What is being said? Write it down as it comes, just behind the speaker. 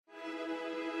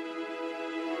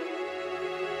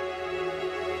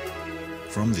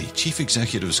From the Chief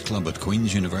Executives Club at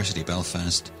Queen's University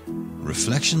Belfast,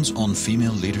 Reflections on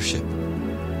Female Leadership,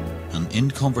 an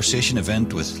in-conversation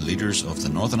event with leaders of the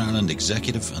Northern Ireland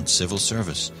Executive and Civil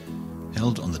Service,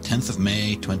 held on the 10th of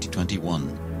May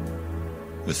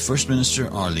 2021, with First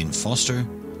Minister Arlene Foster,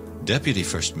 Deputy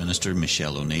First Minister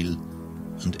Michelle O'Neill,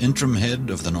 and Interim Head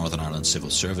of the Northern Ireland Civil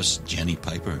Service, Jenny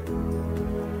Piper.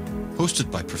 Hosted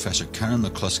by Professor Karen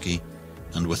McCluskey,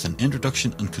 and with an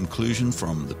introduction and conclusion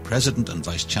from the President and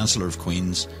Vice-Chancellor of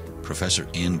Queen's, Professor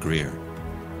Ian Greer.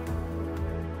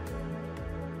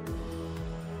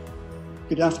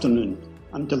 Good afternoon.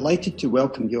 I'm delighted to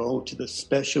welcome you all to this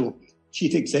special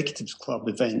Chief Executives Club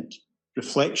event,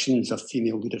 Reflections of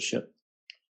Female Leadership.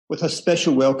 With a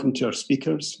special welcome to our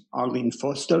speakers, Arlene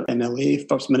Foster, MLA,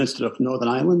 First Minister of Northern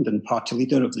Ireland and Party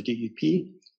Leader of the DUP,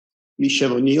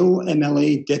 Michelle O'Neill,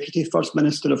 MLA, Deputy First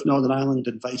Minister of Northern Ireland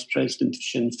and Vice President of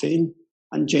Sinn Féin,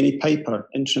 and Jenny Piper,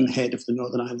 Interim Head of the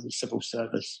Northern Ireland Civil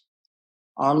Service.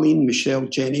 Arlene, Michelle,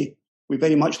 Jenny, we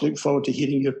very much look forward to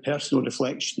hearing your personal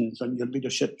reflections on your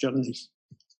leadership journeys.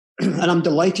 And I'm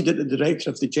delighted that the Director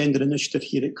of the Gender Initiative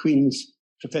here at Queen's,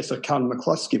 Professor Karen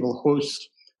McCluskey, will host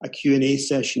a Q&A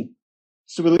session.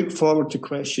 So we look forward to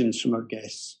questions from our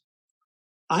guests.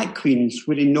 At Queen's,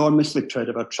 we're enormously proud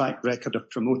of our track record of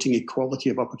promoting equality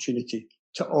of opportunity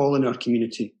to all in our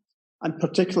community, and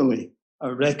particularly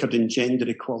our record in gender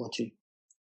equality.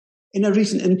 In a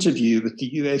recent interview with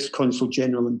the US Consul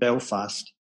General in Belfast,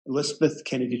 Elizabeth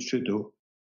Kennedy Trudeau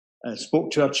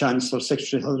spoke to our Chancellor,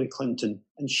 Secretary Hillary Clinton,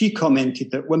 and she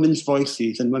commented that women's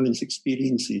voices and women's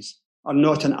experiences are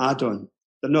not an add-on,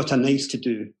 they're not a nice to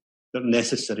do, they're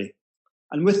necessary.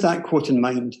 And with that quote in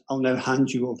mind, I'll now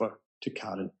hand you over to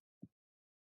Karen.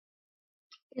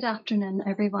 Good afternoon,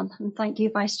 everyone, and thank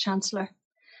you, Vice-Chancellor.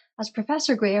 As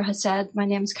Professor Greer has said, my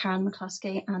name is Karen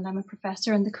McCluskey and I'm a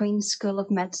professor in the Queen's School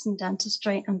of Medicine,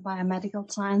 Dentistry and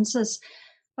Biomedical Sciences.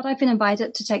 But I've been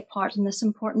invited to take part in this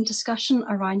important discussion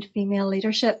around female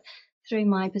leadership through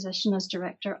my position as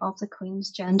Director of the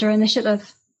Queen's Gender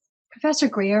Initiative. Professor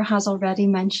Greer has already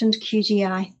mentioned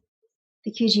QGI.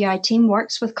 The QGI team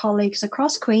works with colleagues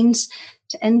across Queen's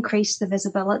to increase the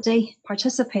visibility,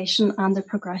 participation and the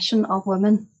progression of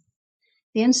women.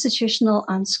 The institutional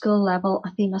and school level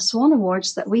Athena Swan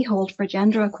Awards that we hold for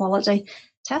gender equality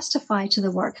testify to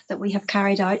the work that we have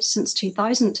carried out since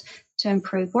 2000 to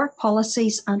improve work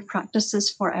policies and practices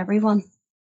for everyone.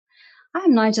 I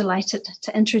am now delighted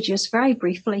to introduce very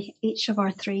briefly each of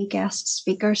our three guest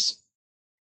speakers.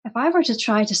 If I were to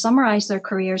try to summarise their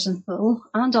careers in full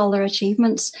and all their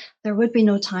achievements, there would be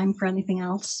no time for anything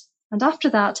else. And after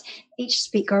that, each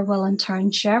speaker will in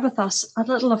turn share with us a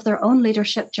little of their own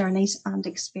leadership journeys and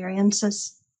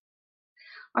experiences.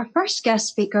 Our first guest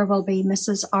speaker will be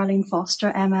Mrs. Arlene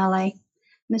Foster, MLA.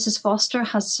 Mrs. Foster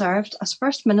has served as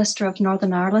First Minister of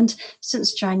Northern Ireland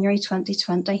since January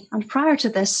 2020, and prior to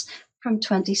this, from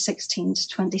 2016 to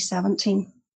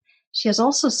 2017. She has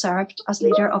also served as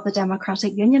leader of the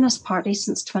Democratic Unionist Party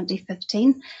since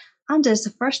 2015, and is the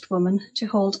first woman to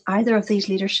hold either of these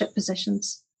leadership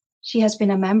positions. She has been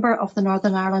a member of the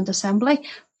Northern Ireland Assembly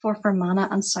for Fermanagh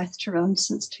and South Tyrone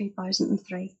since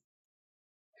 2003.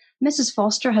 Mrs.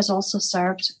 Foster has also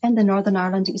served in the Northern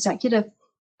Ireland Executive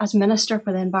as Minister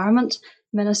for the Environment,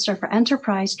 Minister for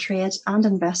Enterprise, Trade and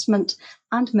Investment,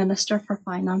 and Minister for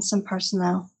Finance and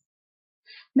Personnel.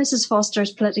 Mrs.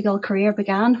 Foster's political career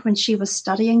began when she was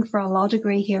studying for a law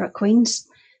degree here at Queen's.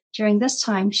 During this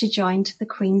time, she joined the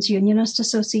Queen's Unionist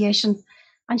Association,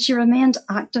 and she remained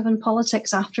active in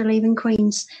politics after leaving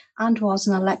Queen's and was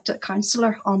an elected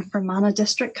councillor on Fermanagh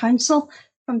District Council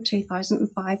from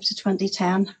 2005 to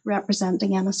 2010,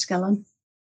 representing Enniskillen.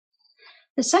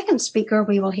 The second speaker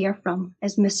we will hear from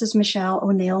is Mrs. Michelle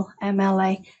O'Neill,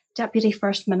 MLA, Deputy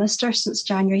First Minister since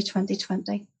January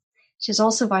 2020. She is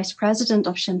also Vice President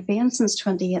of Sinn Féin since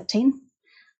 2018.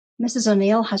 Mrs.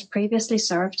 O'Neill has previously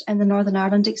served in the Northern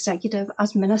Ireland Executive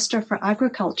as Minister for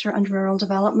Agriculture and Rural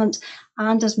Development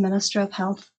and as Minister of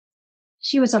Health.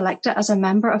 She was elected as a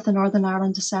member of the Northern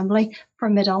Ireland Assembly for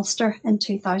Mid-Ulster in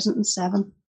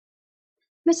 2007.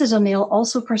 Mrs. O'Neill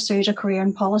also pursued a career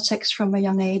in politics from a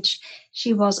young age.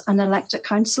 She was an elected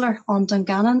councillor on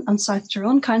Dungannon and South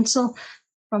Tyrone Council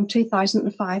from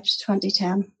 2005 to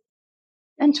 2010.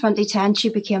 In 2010, she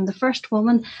became the first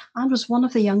woman and was one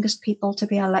of the youngest people to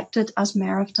be elected as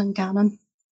Mayor of Dungannon.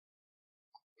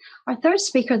 Our third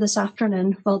speaker this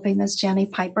afternoon will be Ms. Jenny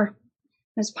Piper.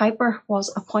 Ms. Piper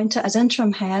was appointed as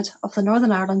Interim Head of the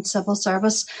Northern Ireland Civil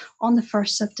Service on the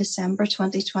 1st of December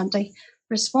 2020,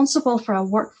 responsible for a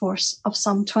workforce of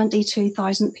some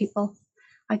 22,000 people.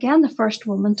 Again, the first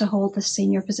woman to hold this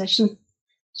senior position.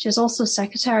 She is also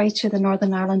Secretary to the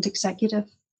Northern Ireland Executive.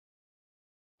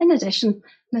 In addition,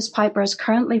 Ms Piper is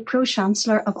currently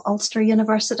Pro-Chancellor of Ulster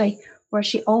University, where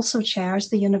she also chairs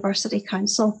the University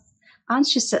Council, and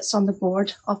she sits on the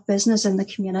board of Business in the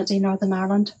Community Northern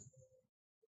Ireland.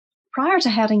 Prior to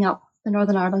heading up the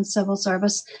Northern Ireland Civil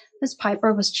Service, Ms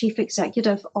Piper was Chief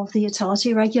Executive of the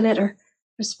Utility Regulator,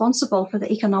 responsible for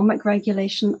the economic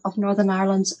regulation of Northern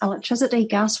Ireland's electricity,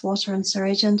 gas, water and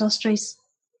sewerage industries.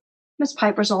 Ms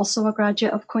Piper is also a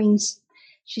graduate of Queen's.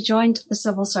 She joined the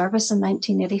Civil Service in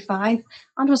 1985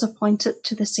 and was appointed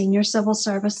to the Senior Civil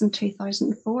Service in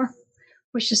 2004,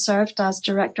 where she served as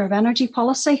Director of Energy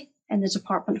Policy in the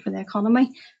Department for the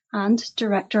Economy and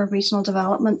Director of Regional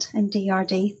Development in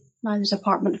DRD, now the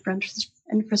Department for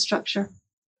Infrastructure.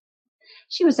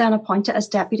 She was then appointed as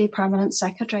Deputy Permanent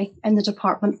Secretary in the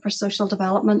Department for Social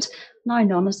Development, now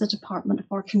known as the Department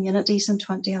for Communities, in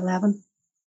 2011.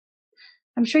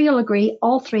 I'm sure you'll agree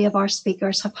all three of our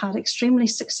speakers have had extremely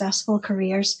successful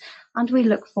careers, and we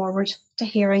look forward to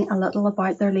hearing a little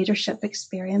about their leadership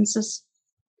experiences.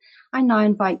 I now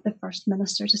invite the First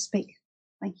Minister to speak.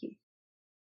 Thank you.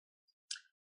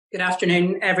 Good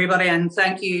afternoon, everybody, and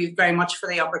thank you very much for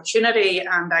the opportunity.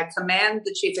 And I commend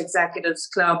the Chief Executives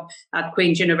Club at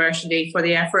Queen's University for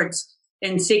the efforts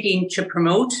in seeking to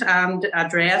promote and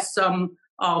address some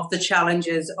of the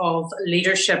challenges of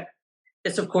leadership.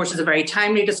 This, of course, is a very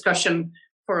timely discussion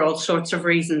for all sorts of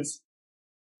reasons.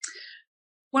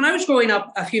 When I was growing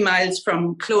up a few miles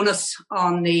from Clones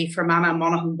on the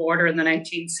Fermanagh-Monaghan border in the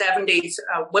 1970s,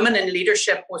 women in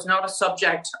leadership was not a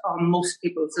subject on most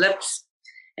people's lips.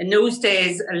 In those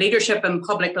days, leadership in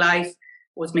public life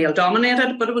was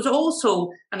male-dominated, but it was also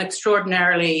an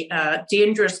extraordinarily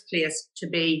dangerous place to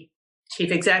be.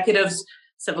 Chief executives,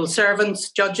 civil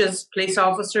servants, judges, police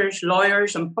officers,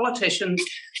 lawyers and politicians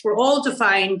were all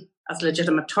defined as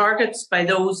legitimate targets by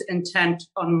those intent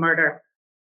on murder.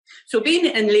 So being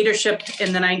in leadership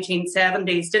in the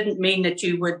 1970s didn't mean that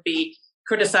you would be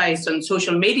criticised on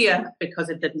social media because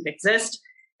it didn't exist.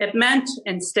 It meant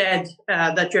instead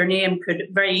that your name could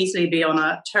very easily be on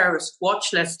a terrorist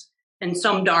watch list in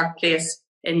some dark place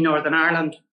in Northern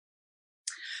Ireland.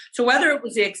 So whether it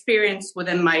was the experience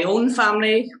within my own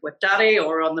family, with Daddy,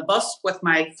 or on the bus with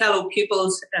my fellow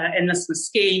pupils in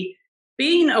Lisnaskea,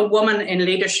 being a woman in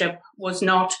leadership was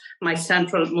not my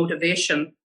central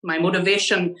motivation. My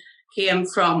motivation came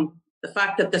from the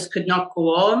fact that this could not go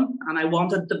on and I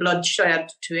wanted the bloodshed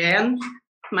to end.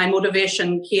 My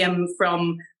motivation came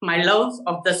from my love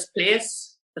of this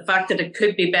place, the fact that it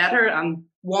could be better and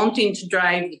wanting to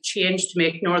drive the change to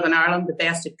make Northern Ireland the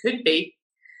best it could be.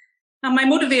 And my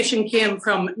motivation came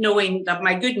from knowing that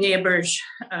my good neighbours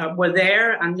were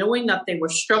there and knowing that they were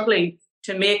struggling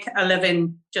to make a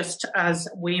living just as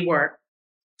we were.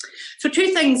 So two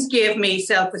things gave me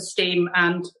self-esteem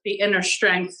and the inner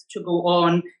strength to go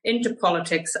on into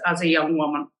politics as a young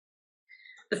woman.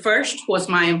 The first was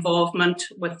my involvement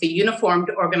with the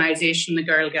uniformed organisation, the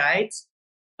Girl Guides,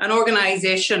 an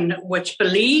organisation which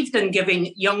believed in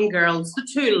giving young girls the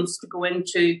tools to go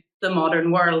into the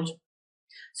modern world.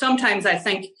 Sometimes I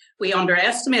think we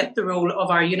underestimate the role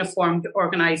of our uniformed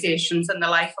organisations in the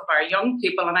life of our young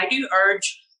people, and I do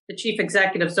urge the chief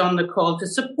executives on the call to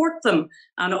support them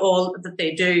and all that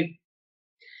they do.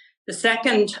 The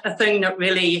second thing that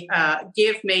really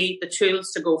gave me the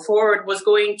tools to go forward was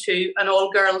going to an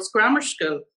all-girls grammar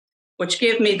school, which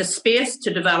gave me the space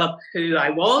to develop who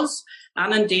I was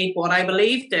and indeed what I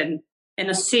believed in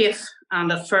a safe and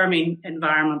affirming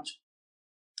environment.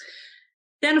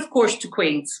 Then, of course, to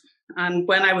Queen's. And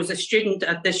when I was a student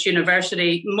at this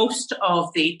university, most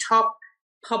of the top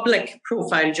public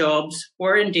profile jobs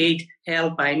were indeed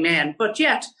held by men. But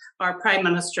yet, our Prime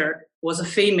Minister was a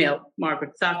female,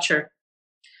 Margaret Thatcher.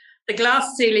 The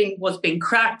glass ceiling was being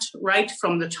cracked right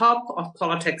from the top of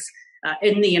politics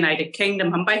in the United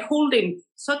Kingdom. And by holding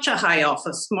such a high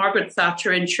office, Margaret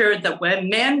Thatcher ensured that when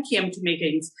men came to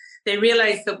meetings, they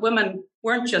realised that women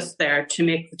weren't just there to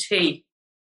make the tea.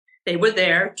 They were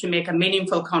there to make a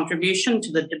meaningful contribution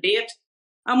to the debate.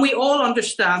 And we all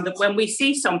understand that when we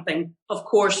see something, of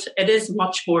course, it is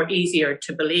much more easier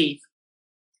to believe.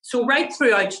 So right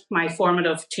throughout my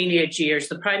formative teenage years,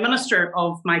 the Prime Minister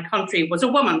of my country was a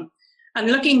woman.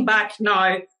 And looking back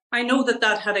now, I know that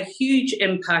that had a huge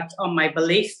impact on my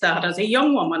belief that as a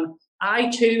young woman, I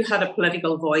too had a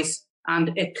political voice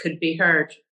and it could be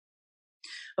heard.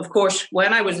 Of course,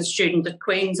 when I was a student at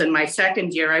Queen's in my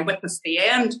second year, I witnessed the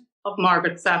end of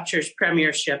Margaret Thatcher's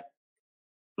premiership.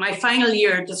 My final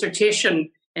year dissertation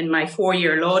in my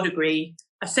 4-year law degree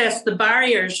assessed the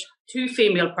barriers to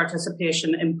female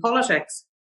participation in politics.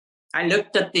 I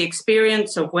looked at the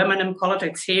experience of women in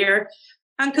politics here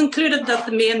and concluded that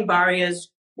the main barriers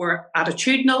were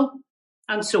attitudinal,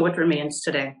 and so it remains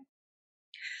today.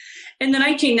 In the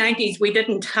 1990s, we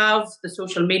didn't have the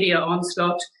social media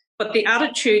onslaught, but the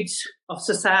attitudes of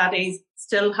society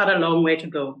still had a long way to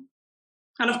go.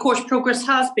 And of course, progress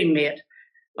has been made.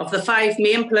 Of the 5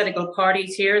 main political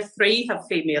parties here, 3 have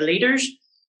female leaders,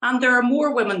 and there are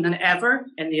more women than ever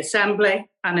in the Assembly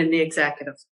and in the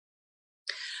Executive.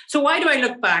 So why do I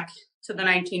look back to the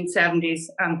 1970s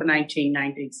and the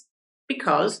 1990s?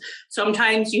 Because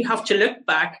sometimes you have to look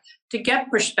back to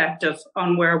get perspective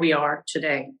on where we are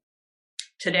today.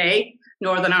 Today,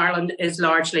 Northern Ireland is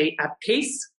largely at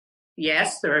peace.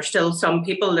 Yes, there are still some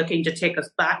people looking to take us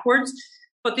backwards,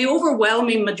 but the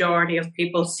overwhelming majority of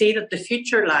people see that the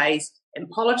future lies in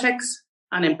politics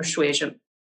and in persuasion.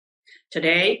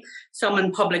 Today, some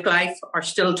in public life are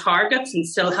still targets and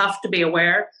still have to be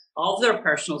aware of their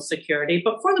personal security,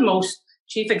 but for the most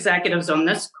chief executives on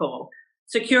this call,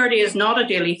 security is not a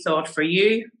daily thought for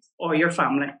you or your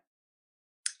family.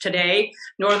 Today,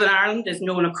 Northern Ireland is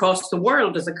known across the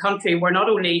world as a country where not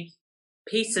only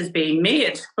peace is being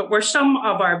made, but where some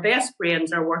of our best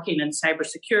brains are working in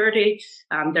cybersecurity,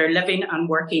 and they're living and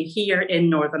working here in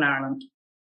Northern Ireland.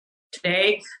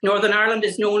 Today, Northern Ireland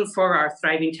is known for our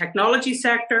thriving technology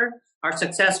sector, our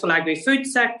successful agri-food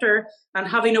sector, and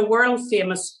having a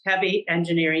world-famous heavy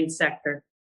engineering sector.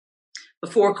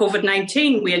 Before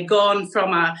COVID-19, we had gone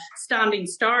from a standing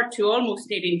start to almost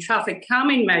needing traffic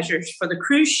calming measures for the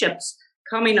cruise ships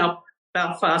coming up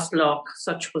Belfast Lough,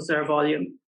 such was their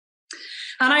volume.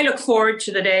 And I look forward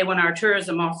to the day when our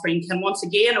tourism offering can once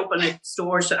again open its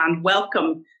doors and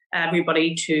welcome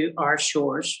everybody to our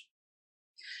shores.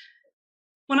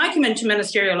 When I came into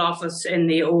ministerial office in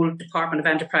the old Department of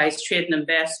Enterprise, Trade and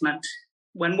Investment,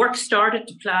 when work started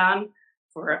to plan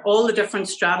for all the different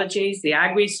strategies, the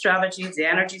agri strategies, the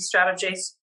energy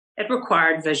strategies, it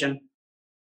required vision.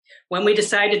 When we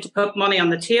decided to put money on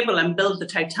the table and build the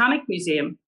Titanic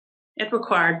Museum, it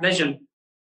required vision.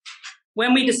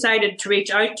 When we decided to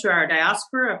reach out to our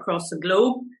diaspora across the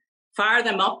globe, fire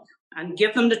them up and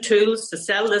give them the tools to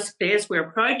sell this place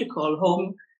we're proud to call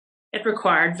home, it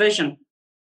required vision.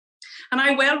 And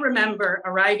I well remember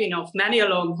arriving off many a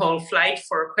long-haul flight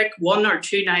for a quick 1 or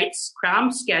 2 nights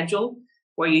crammed schedule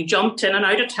where you jumped in and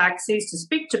out of taxis to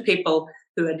speak to people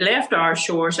who had left our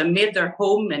shores and made their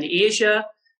home in Asia,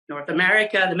 North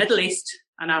America, the Middle East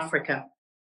and Africa.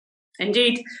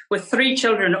 Indeed, with 3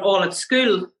 children all at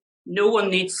school, no one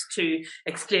needs to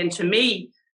explain to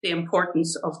me the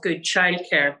importance of good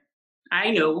childcare.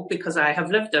 I know because I have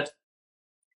lived it.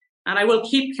 And I will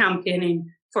keep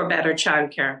campaigning for better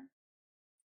childcare.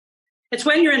 It's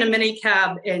when you're in a mini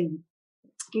cab in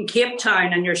Cape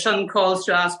Town and your son calls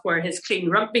to ask where his clean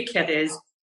rugby kit is,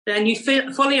 then you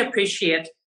fully appreciate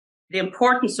the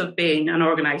importance of being an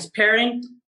organised parent,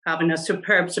 having a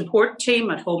superb support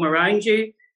team at home around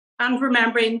you, and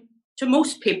remembering to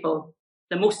most people,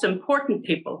 the most important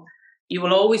people, you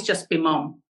will always just be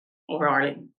mum or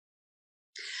Arlene.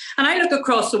 And I look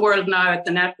across the world now at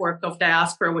the network of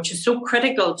diaspora, which is so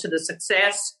critical to the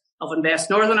success of Invest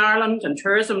Northern Ireland and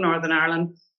Tourism Northern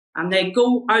Ireland, and they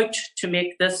go out to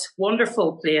make this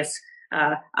wonderful place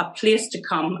a place to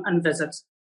come and visit.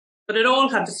 But it all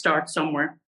had to start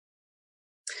somewhere.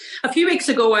 A few weeks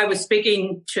ago, I was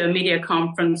speaking to a media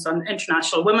conference on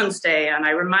International Women's Day, and I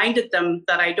reminded them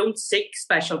that I don't seek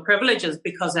special privileges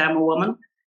because I'm a woman.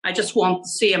 I just want the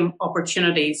same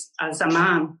opportunities as a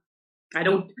man. I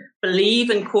don't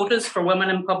believe in quotas for women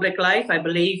in public life. I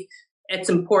believe it's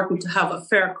important to have a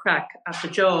fair crack at the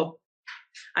job.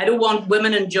 I don't want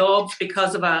women in jobs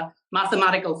because of a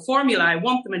mathematical formula. I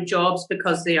want them in jobs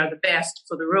because they are the best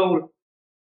for the role.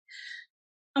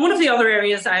 And one of the other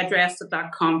areas I addressed at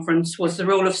that conference was the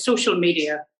role of social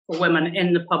media for women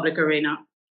in the public arena.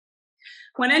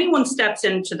 When anyone steps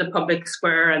into the public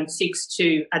square and seeks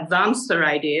to advance their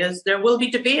ideas, there will be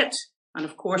debate. And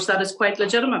of course, that is quite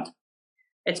legitimate.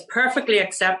 It's perfectly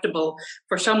acceptable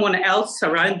for someone else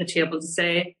around the table to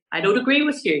say, I don't agree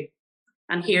with you,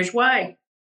 and here's why.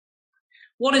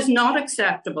 What is not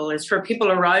acceptable is for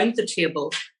people around the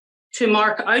table to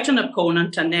mark out an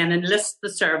opponent and then enlist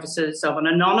the services of an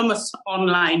anonymous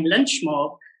online lynch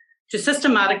mob to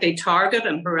systematically target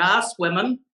and harass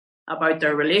women about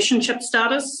their relationship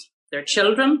status, their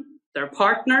children, their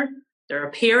partner, their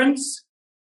appearance,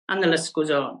 and the list goes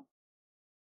on.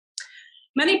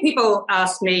 Many people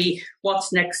ask me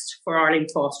what's next for Arlene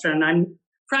Foster, and I'm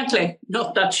frankly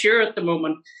not that sure at the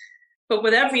moment. But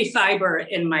with every fibre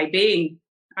in my being,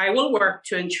 I will work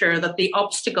to ensure that the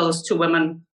obstacles to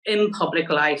women in public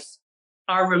life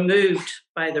are removed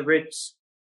by the roots.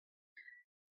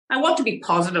 I want to be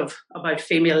positive about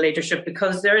female leadership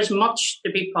because there is much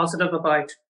to be positive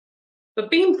about. But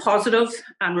being positive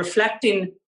and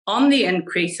reflecting on the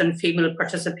increase in female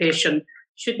participation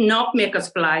should not make us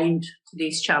blind to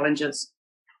these challenges.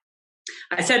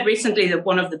 I said recently that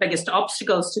one of the biggest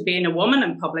obstacles to being a woman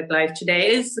in public life today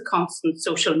is the constant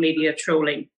social media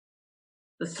trolling.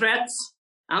 The threats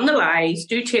and the lies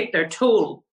do take their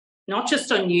toll, not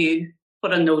just on you,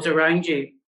 but on those around you.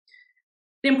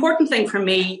 The important thing for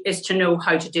me is to know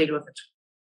how to deal with it,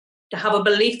 to have a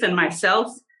belief in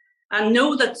myself and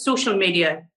know that social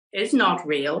media is not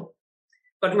real,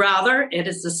 but rather it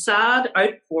is the sad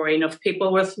outpouring of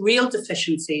people with real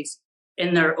deficiencies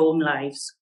in their own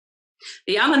lives.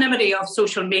 The anonymity of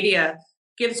social media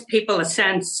gives people a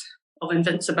sense of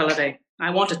invincibility.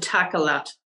 I want to tackle that.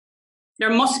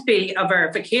 There must be a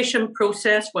verification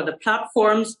process where the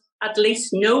platforms at least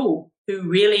know who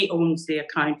really owns the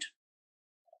account.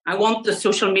 I want the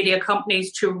social media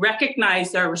companies to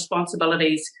recognise their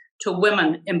responsibilities to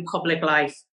women in public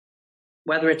life,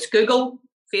 whether it's Google,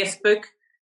 Facebook,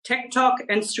 TikTok,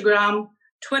 Instagram,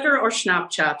 Twitter or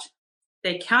Snapchat.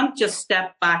 They can't just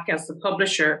step back as the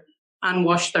publisher and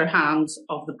wash their hands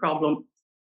of the problem.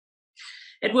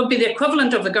 It would be the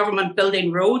equivalent of the government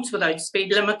building roads without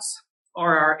speed limits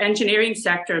or our engineering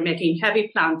sector making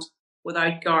heavy plant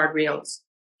without guardrails.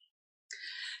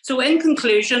 So in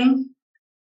conclusion,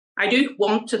 I do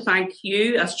want to thank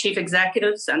you as chief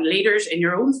executives and leaders in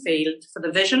your own field for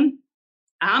the vision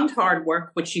and hard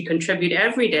work which you contribute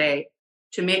every day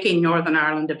to making Northern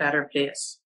Ireland a better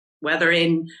place, whether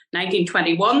in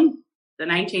 1921, the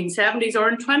 1970s or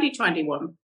in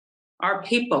 2021. Our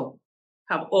people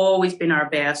have always been our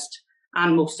best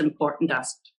and most important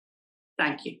asset.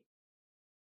 Thank you.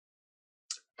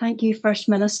 Thank you, First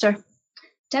Minister.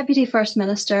 Deputy First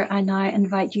Minister, I now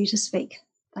invite you to speak.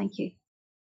 Thank you.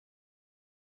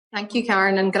 Thank you,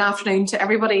 Karen, and good afternoon to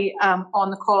everybody on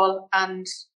the call. And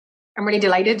I'm really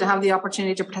delighted to have the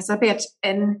opportunity to participate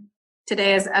in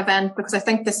today's event because I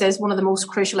think this is one of the most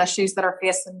crucial issues that are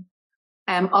facing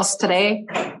us today,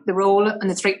 the role and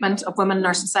the treatment of women in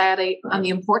our society and the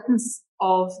importance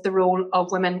of the role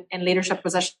of women in leadership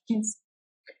positions.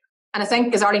 And I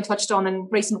think, as Arlene touched on, in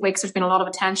recent weeks, there's been a lot of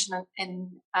attention in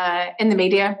the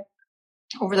media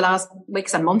over the last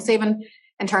weeks and months even,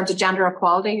 in terms of gender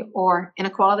equality or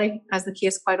inequality, as the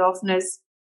case quite often is,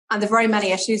 and the very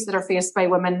many issues that are faced by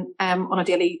women on a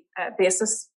daily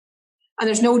basis. And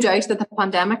there's no doubt that the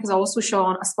pandemic has also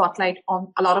shone a spotlight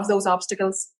on a lot of those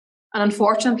obstacles. And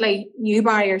unfortunately, new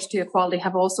barriers to equality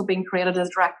have also been created as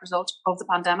a direct result of the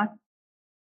pandemic.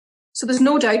 So there's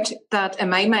no doubt that, in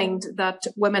my mind, that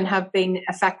women have been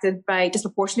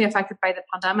disproportionately affected by the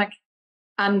pandemic.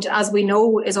 And as we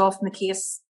know is often the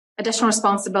case, additional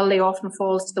responsibility often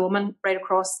falls to the woman right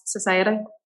across society.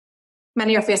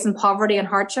 Many are facing poverty and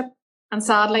hardship, and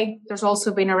sadly, there's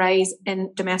also been a rise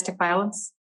in domestic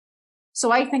violence. So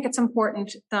I think it's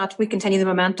important that we continue the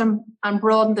momentum and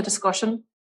broaden the discussion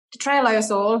to try allow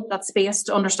us all that space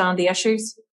to understand the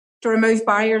issues, to remove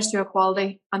barriers to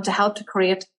equality, and to help to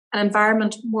create an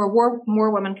environment where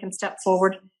more women can step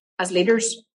forward as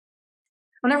leaders.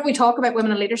 Whenever we talk about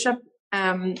women in leadership,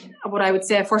 what I would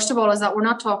say, first of all, is that we're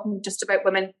not talking just about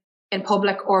women in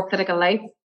public or political life,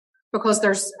 because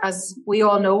there's, as we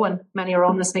all know, and many are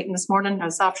on this meeting this morning or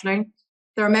this afternoon,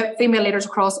 there are female leaders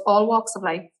across all walks of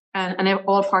life and in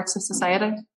all parts of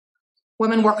society.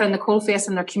 Women working in the coalface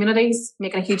in their communities,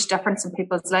 making a huge difference in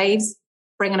people's lives,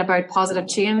 bringing about positive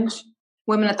change.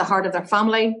 Women at the heart of their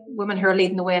family, women who are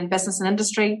leading the way in business and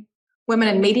industry, women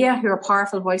in media who are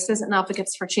powerful voices and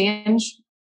advocates for change.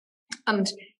 And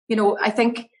I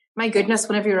think, my goodness,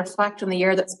 whenever you reflect on the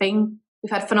year that's been,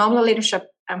 we've had phenomenal leadership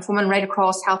from women right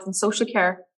across health and social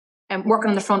care, working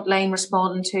on the front line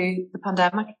responding to the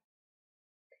pandemic.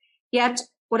 Yet,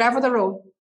 whatever the role,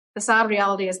 the sad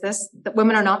reality is this, that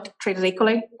women are not treated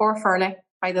equally or fairly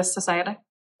by this society.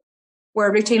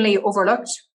 We're routinely overlooked,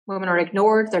 women are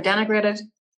ignored, they're denigrated,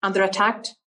 and they're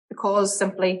attacked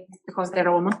simply because they're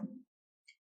a woman.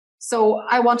 So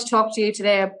I want to talk to you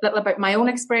today a little about my own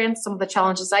experience, some of the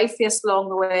challenges I faced along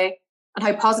the way, and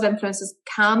how positive influences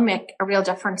can make a real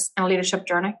difference in a leadership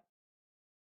journey.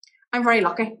 I'm very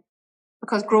lucky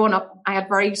because growing up, I had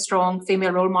very strong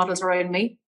female role models around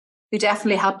me who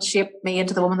definitely helped shape me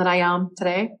into the woman that I am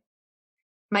today.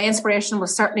 My inspiration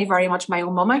was certainly very much my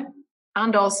own mummy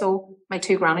and also my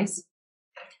two grannies.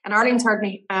 And Arlene's heard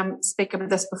me speak about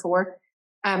this before.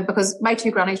 Because my two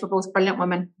grannies were both brilliant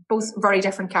women, both very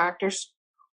different characters.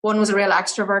 One was a real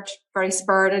extrovert, very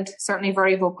spirited, certainly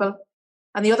very vocal.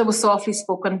 and the other was softly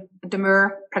spoken, a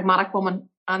demure, pragmatic woman,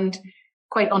 and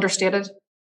quite understated.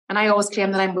 And I always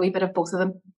claim that I'm a wee bit of both of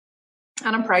them,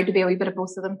 and I'm proud to be a wee bit of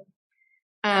both of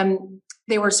them.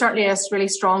 They were certainly a really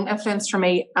strong influence for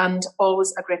me and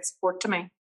always a great support to me,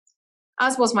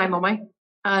 as was my mummy.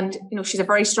 And, you know, she's a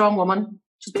very strong woman.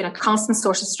 She's been a constant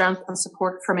source of strength and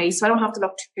support for me, so I don't have to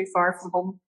look too far from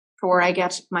home for where I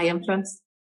get my influence.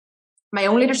 My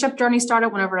own leadership journey started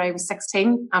whenever I was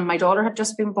 16 and my daughter had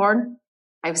just been born.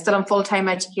 I was still in full-time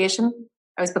education.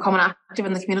 I was becoming active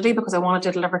in the community because I wanted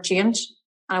to deliver change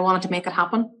and I wanted to make it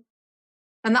happen.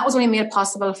 And that was only made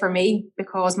possible for me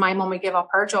because my mummy gave up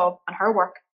her job and her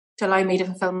work to allow me to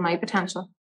fulfill my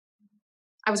potential.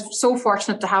 I was so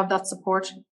fortunate to have that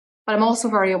support, but I'm also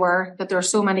very aware that there are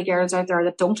so many girls out there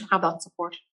that don't have that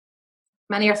support.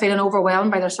 Many are feeling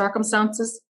overwhelmed by their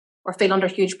circumstances or feel under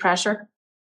huge pressure.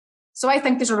 So I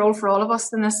think there's a role for all of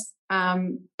us in this,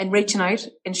 in reaching out,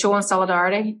 in showing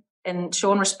solidarity, in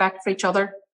showing respect for each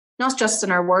other, not just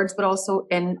in our words, but also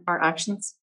in our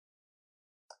actions.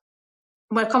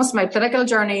 When it comes to my political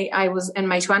journey, I was in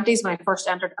my 20s when I first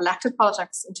entered elected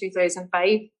politics in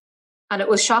 2005. And it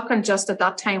was shocking just at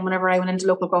that time, whenever I went into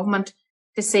local government,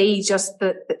 to see just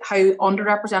how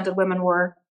underrepresented women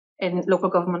were in local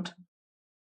government.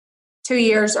 2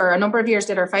 years or a number of years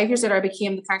later, 5 years later, I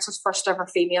became the council's first ever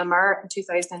female mayor in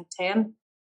 2010.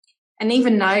 And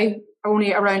even now,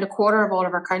 only around a quarter of all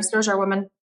of our councillors are women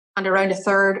and around a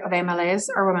third of MLAs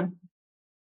are women.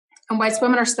 And whilst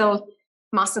women are still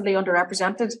massively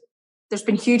underrepresented, there's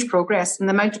been huge progress, and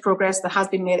the amount of progress that has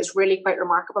been made is really quite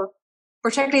remarkable,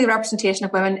 particularly the representation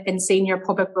of women in senior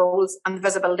public roles and the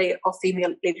visibility of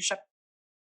female leadership.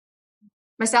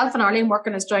 Myself and Arlene,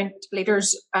 working as joint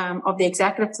leaders of the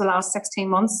executive for the last 16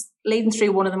 months, leading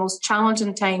through one of the most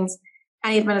challenging times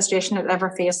any administration has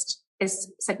ever faced,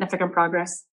 is significant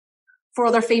progress. 4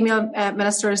 other female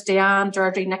ministers, Diane,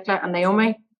 Deirdre, Nicola and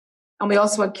Naomi, and we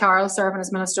also had Carol serving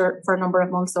as minister for a number of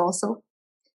months also.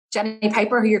 Jenny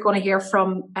Piper, who you're going to hear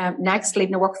from next,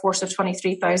 leading a workforce of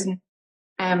 23,000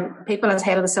 people as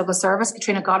head of the civil service,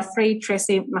 Katrina Godfrey,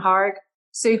 Tracy Maharg,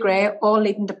 Sue Gray, all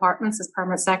leading departments as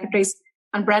permanent secretaries,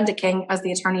 and Brenda King as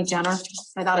the Attorney General.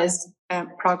 Now that is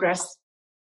progress.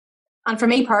 And for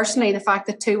me personally, the fact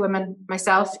that 2 women,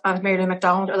 myself and Mary Lou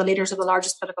McDonald, are the leaders of the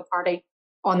largest political party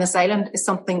on this island is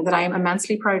something that I am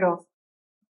immensely proud of.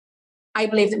 I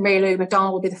believe that Mary Lou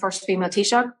McDonald will be the first female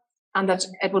Taoiseach and that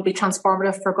it will be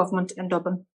transformative for government in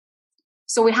Dublin.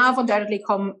 So we have undoubtedly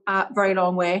come a very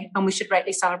long way and we should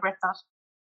rightly celebrate that.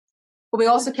 But we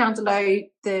also can't allow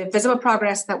the visible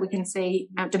progress that we can see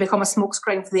to become a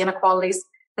smokescreen for the inequalities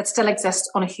that still exist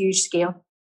on a huge scale.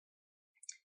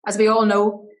 As we all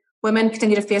know, women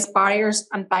continue to face barriers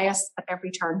and bias at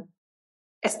every turn.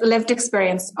 It's the lived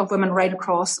experience of women right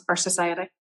across our society.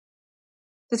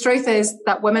 The truth is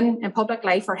that women in public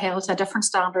life are held to a different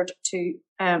standard to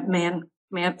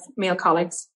male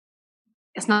colleagues.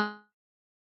 It's not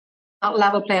a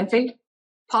level playing field.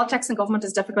 Politics and government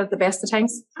is difficult at the best of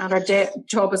times, and our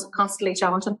job is constantly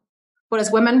challenging. But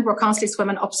as women, we're constantly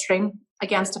swimming upstream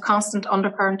against a constant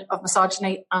undercurrent of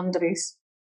misogyny and abuse.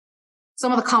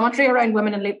 Some of the commentary around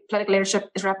women in political leadership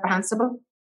is reprehensible.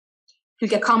 You'll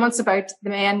get comments about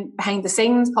the men behind the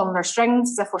scenes pulling their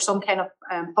strings as if we're some kind of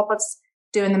puppets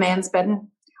doing the men's bidding.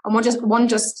 And one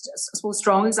I suppose,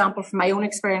 strong example from my own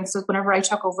experience was whenever I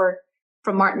took over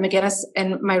from Martin McGuinness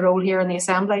in my role here in the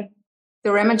Assembly,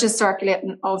 there were images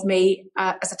circulating of me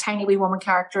as a tiny wee woman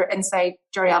character inside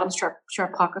Gerry Adams'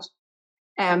 shirt pocket.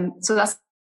 So that's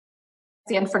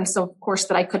the inference, of course,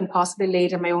 that I couldn't possibly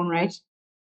lead in my own right.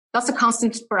 That's a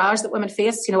constant barrage that women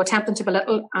face, attempting to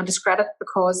belittle and discredit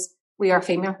because we are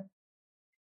female.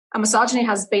 And misogyny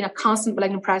has been a constant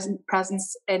malignant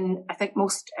presence in, I think,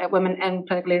 most women in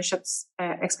political leadership's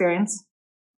experience.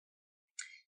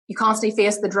 You constantly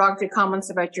face the derogatory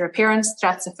comments about your appearance,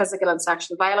 threats of physical and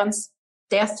sexual violence,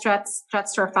 death threats,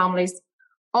 threats to our families,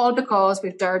 all because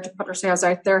we've dared to put ourselves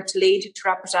out there to lead, to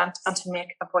represent and to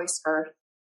make a voice heard.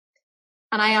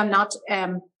 And I am not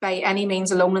by any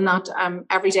means alone in that.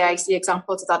 Every day I see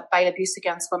examples of that vile abuse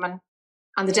against women.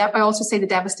 And I also see the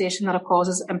devastation that it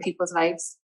causes in people's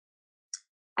lives.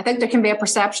 I think there can be a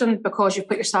perception, because you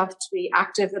put yourself to be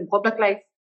active in public life,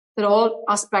 that all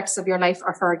aspects of your life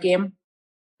are fair game,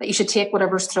 that you should take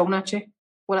whatever's thrown at you.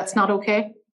 Well, it's not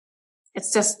okay.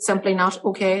 It's just simply not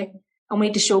okay. And we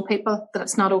need to show people that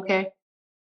it's not okay.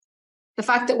 The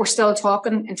fact that we're still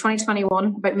talking in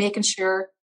 2021 about making sure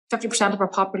 50% of our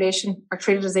population are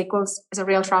treated as equals is a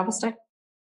real travesty. And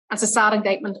it's a sad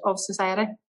indictment of society.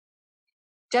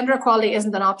 Gender equality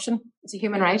isn't an option, it's a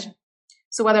human right.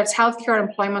 So whether it's healthcare,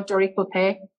 employment or equal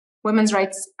pay, Women's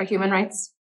rights are human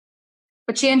rights.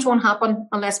 But change won't happen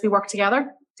unless we work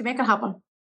together to make it happen,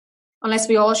 unless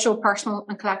we all show personal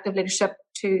and collective leadership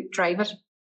to drive it.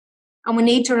 And we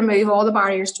need to remove all the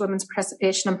barriers to women's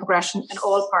participation and progression in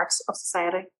all parts of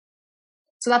society.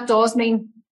 So that does mean,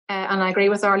 and I agree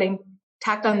with Arlene,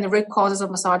 tackling the root causes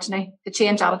of misogyny, to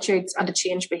change attitudes and to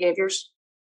change behaviours.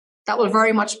 That will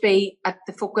very much be at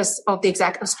the focus of the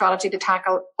executive strategy to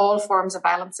tackle all forms of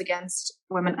violence against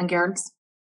women and girls.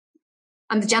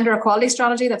 And the gender equality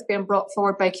strategy that's being brought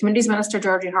forward by Communities Minister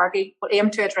Georgie Hargey will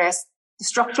aim to address the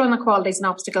structural inequalities and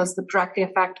obstacles that directly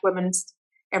affect women's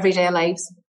everyday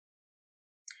lives.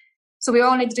 So we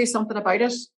all need to do something about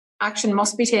it. Action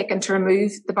must be taken to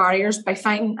remove the barriers by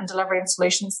finding and delivering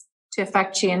solutions to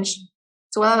effect change.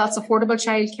 So whether that's affordable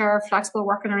childcare, flexible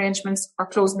working arrangements, or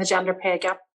closing the gender pay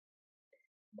gap,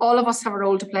 all of us have a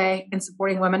role to play in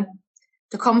supporting women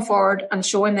to come forward and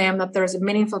showing them that there is a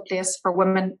meaningful place for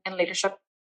women in leadership.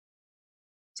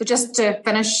 So just to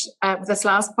finish with this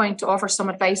last point, to offer some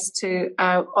advice to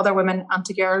other women and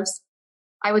to girls,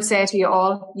 I would say to you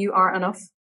all, you are enough.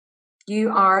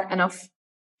 You are enough.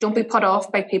 Don't be put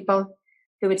off by people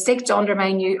who would seek to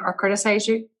undermine you or criticise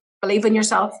you. Believe in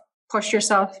yourself, push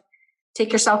yourself,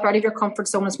 take yourself out of your comfort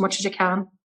zone as much as you can,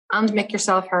 and make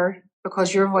yourself heard,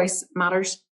 because your voice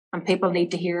matters and people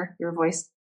need to hear your voice.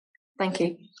 Thank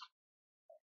you.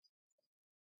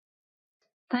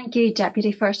 Thank you,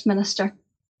 Deputy First Minister.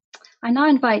 I now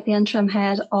invite the Interim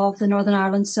Head of the Northern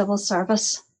Ireland Civil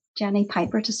Service, Jenny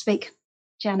Piper, to speak.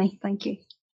 Jenny, thank you.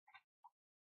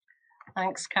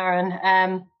 Thanks,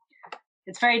 Karen.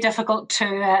 It's very difficult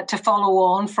to follow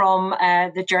on from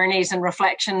the journeys and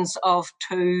reflections of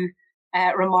two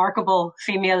remarkable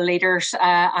female leaders.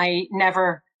 I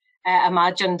never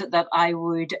imagined that I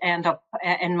would end up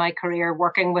in my career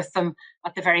working with them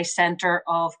at the very centre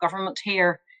of government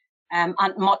here. And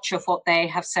much of what they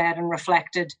have said and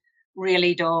reflected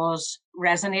really does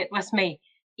resonate with me,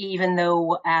 even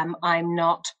though I'm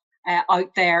not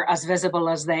out there as visible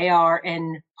as they are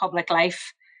in public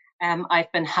life.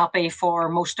 I've been happy for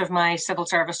most of my civil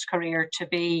service career to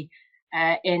be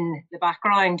in the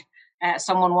background.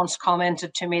 Someone once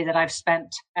commented to me that I've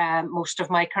spent most of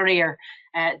my career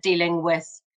dealing with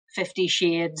 50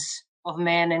 shades of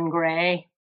men in grey.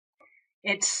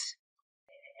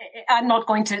 I'm not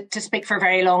going to speak for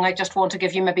very long. I just want to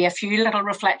give you maybe a few little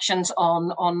reflections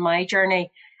on my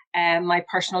journey, my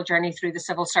personal journey through the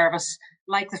civil service.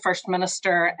 Like the First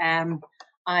Minister,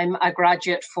 I'm a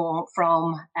graduate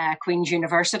from Queen's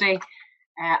University.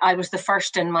 I was the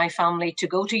first in my family to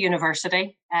go to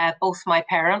university. Both my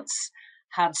parents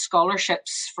had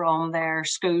scholarships from their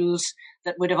schools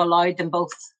that would have allowed them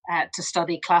both to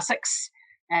study classics.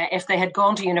 If they had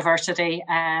gone to university,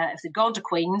 if they'd gone to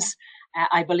Queen's,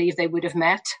 I believe they would have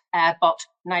met, but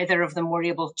neither of them were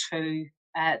able to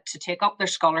take up their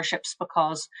scholarships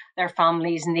because their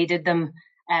families needed them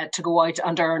to go out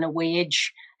and earn a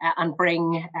wage and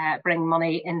bring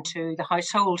money into the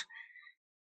household.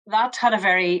 That had a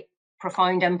very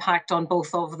profound impact on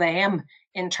both of them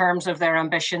in terms of their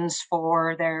ambitions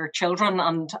for their children.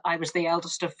 And I was the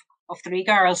eldest of three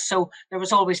girls, so there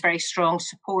was always very strong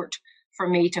support for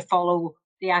me to follow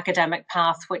the academic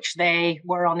path which they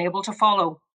were unable to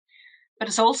follow. But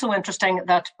it's also interesting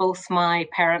that both my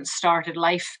parents started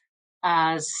life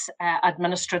as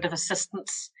administrative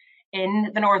assistants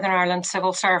in the Northern Ireland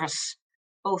Civil Service.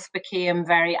 Both became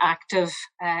very active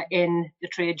in the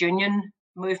trade union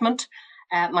movement.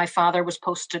 My father was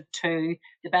posted to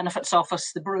the benefits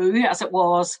office, the Brew, as it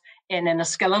was, in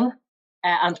Enniskillen,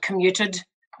 and commuted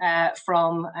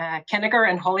from Kinnegor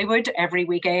in Hollywood every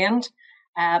weekend.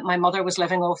 My mother was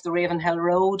living off the Ravenhill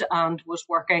Road and was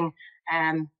working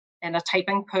in a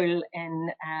typing pool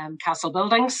in Castle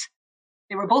Buildings.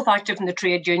 They were both active in the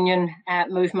trade union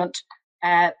movement.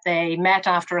 They met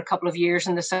after a couple of years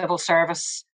in the civil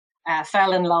service,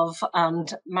 fell in love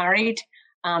and married,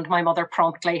 and my mother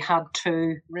promptly had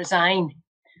to resign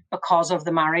because of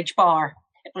the marriage bar.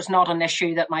 It was not an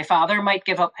issue that my father might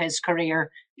give up his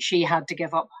career. She had to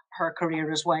give up her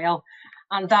career as well.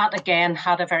 And that, again,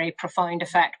 had a very profound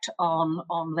effect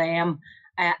on them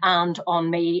and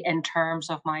on me in terms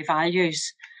of my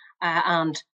values.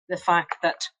 And the fact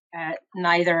that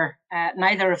neither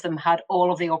of them had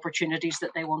all of the opportunities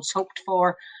that they once hoped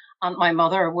for. And my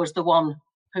mother was the one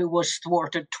who was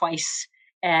thwarted twice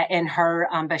in her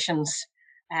ambitions.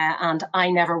 And I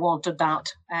never wanted that.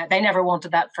 They never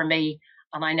wanted that for me,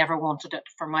 and I never wanted it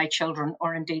for my children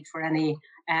or indeed for any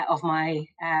of my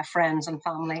friends and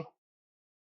family.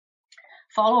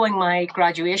 Following my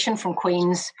graduation from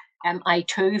Queen's, I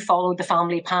too followed the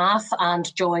family path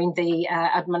and joined the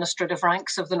administrative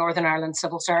ranks of the Northern Ireland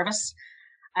Civil Service.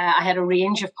 I had a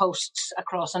range of posts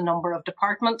across a number of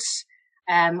departments.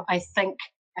 I think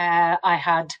I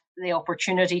had the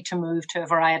opportunity to move to a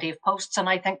variety of posts, and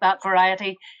I think that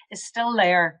variety is still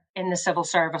there in the civil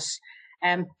service.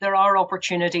 There are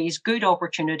opportunities, good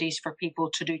opportunities for people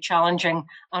to do challenging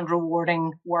and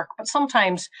rewarding work, but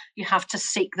sometimes you have to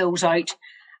seek those out.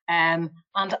 And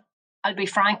I'll be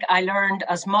frank, I learned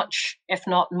as much, if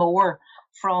not more,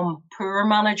 from poor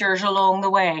managers along the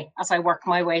way as I worked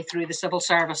my way through the civil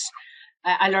service.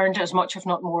 I learned as much, if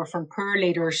not more, from poor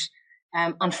leaders.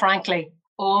 And frankly,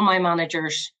 all my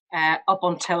managers up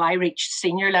until I reached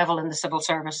senior level in the civil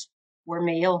service were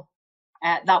male.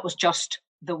 That was just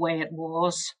the way it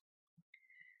was.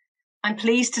 I'm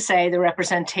pleased to say the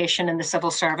representation in the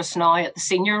civil service now at the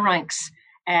senior ranks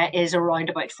is around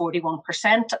about 41%,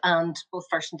 and both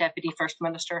First and Deputy First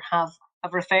Minister have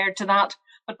referred to that.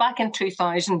 But back in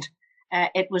 2000,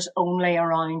 it was only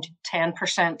around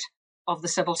 10% of the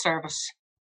civil service.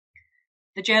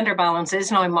 The gender balance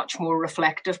is now much more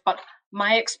reflective, but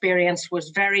my experience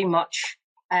was very much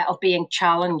of being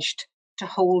challenged to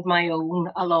hold my own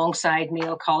alongside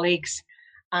male colleagues.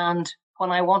 And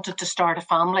when I wanted to start a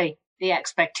family, the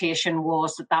expectation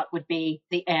was that that would be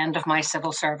the end of my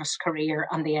civil service career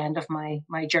and the end of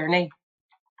my journey.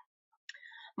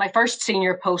 My first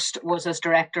senior post was as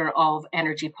Director of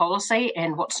Energy Policy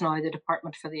in what's now the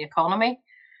Department for the Economy.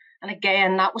 And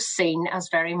again, that was seen as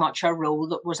very much a role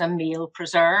that was a male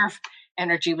preserve.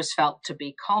 Energy was felt to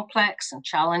be complex and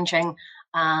challenging,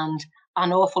 and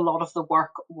an awful lot of the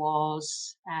work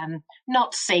was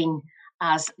not seen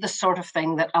as the sort of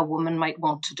thing that a woman might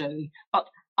want to do. But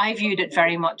I viewed it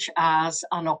very much as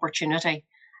an opportunity.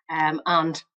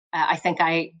 And I think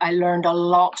I learned a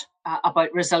lot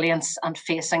about resilience and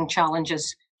facing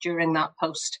challenges during that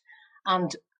post.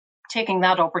 And taking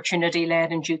that opportunity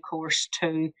led in due course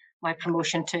to my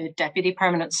promotion to Deputy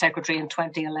Permanent Secretary in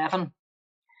 2011. And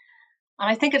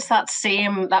I think it's that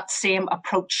same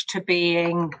approach to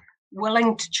being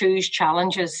willing to choose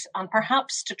challenges and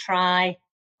perhaps to try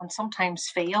and sometimes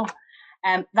fail.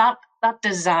 That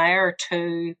desire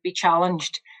to be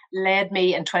challenged led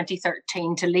me in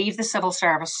 2013 to leave the civil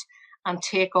service and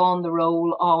take on the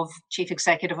role of Chief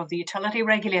Executive of the Utility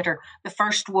Regulator, the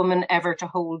first woman ever to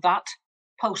hold that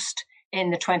post in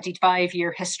the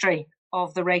 25-year history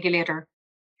of the regulator.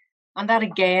 And that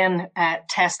again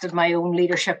tested my own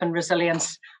leadership and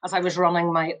resilience as I was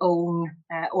running my own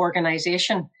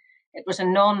organisation. It was a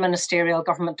non-ministerial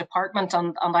government department,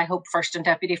 and I hope First and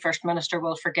Deputy First Minister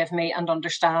will forgive me and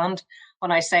understand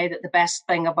when I say that the best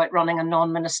thing about running a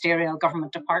non-ministerial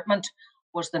government department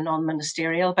was the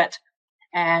non-ministerial bit.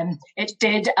 It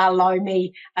did allow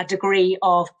me a degree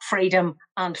of freedom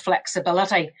and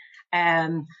flexibility.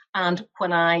 And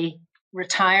when I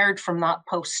retired from that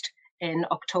post in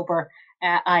October,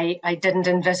 I didn't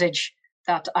envisage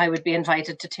that I would be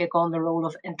invited to take on the role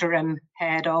of interim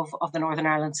head of the Northern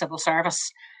Ireland Civil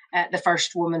Service, the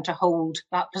first woman to hold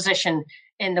that position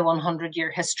in the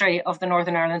 100-year history of the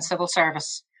Northern Ireland Civil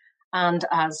Service. And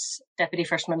as Deputy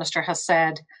First Minister has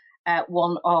said,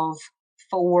 one of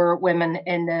 4 women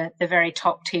in the very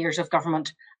top tiers of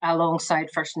government, alongside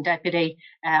First and Deputy.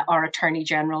 Our Attorney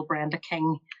General, Brenda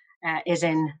King, is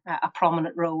in a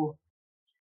prominent role.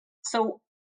 So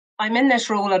I'm in this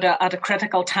role at a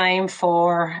critical time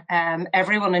for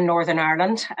everyone in Northern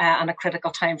Ireland and a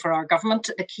critical time for our government.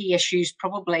 The key issues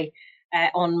probably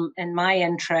in my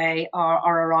in-tray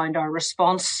are around our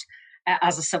response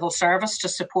as a civil service to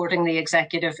supporting the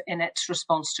executive in its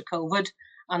response to COVID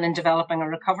and in developing a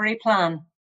recovery plan.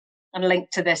 And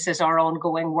linked to this is our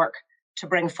ongoing work to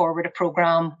bring forward a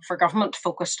programme for government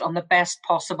focused on the best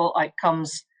possible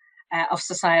outcomes of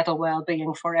societal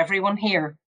well-being for everyone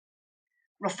here.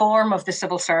 Reform of the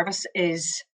civil service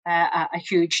is a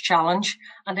huge challenge,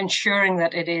 and ensuring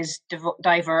that it is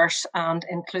diverse and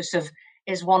inclusive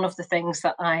is one of the things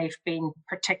that I've been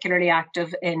particularly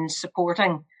active in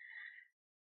supporting.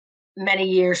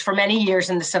 For many years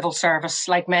in the civil service,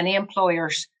 like many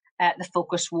employers, the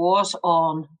focus was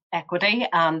on equity,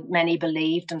 and many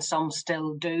believed, and some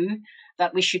still do,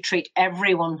 that we should treat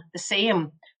everyone the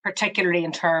same, particularly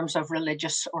in terms of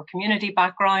religious or community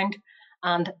background.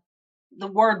 And the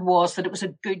word was that it was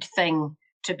a good thing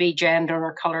to be gender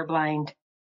or colourblind.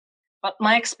 But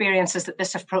my experience is that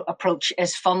this approach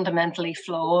is fundamentally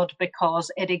flawed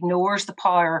because it ignores the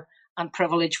power and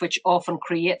privilege which often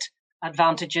create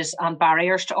advantages and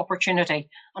barriers to opportunity.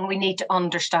 And we need to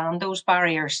understand those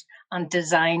barriers and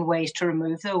design ways to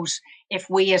remove those if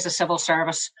we as a civil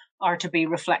service are to be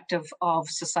reflective of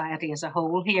society as a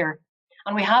whole here.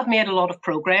 And we have made a lot of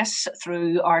progress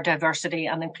through our diversity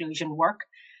and inclusion work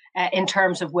in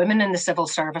terms of women in the civil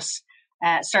service.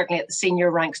 Certainly at the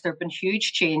senior ranks, there have been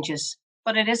huge changes,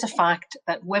 but it is a fact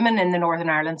that women in the Northern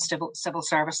Ireland civil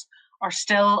service are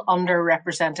still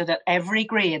underrepresented at every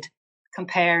grade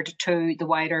compared to the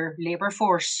wider labour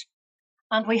force.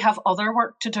 And we have other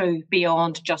work to do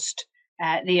beyond just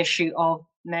the issue of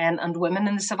men and women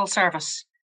in the civil service.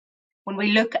 When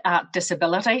we look at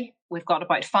disability, we've got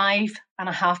about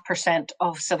 5.5%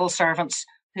 of civil servants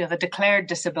who have a declared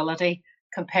disability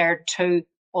compared to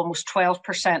almost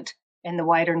 12% in the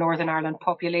wider Northern Ireland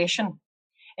population.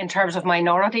 In terms of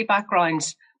minority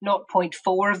backgrounds,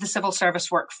 0.4 of the civil service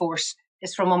workforce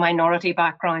is from a minority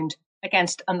background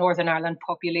against a Northern Ireland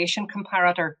population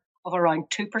comparator of around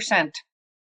 2%.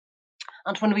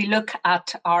 And when we look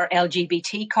at our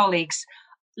LGBT colleagues,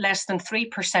 less than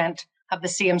 3% have the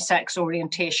same sex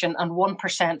orientation and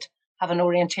 1% have an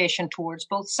orientation towards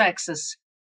both sexes.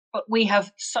 But we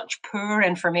have such poor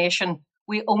information.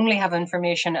 We only have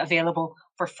information available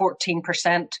for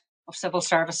 14% of civil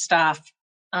service staff,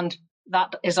 and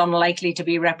that is unlikely to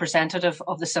be representative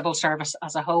of the civil service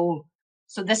as a whole.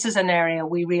 So this is an area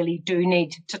we really do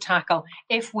need to tackle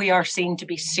if we are seen to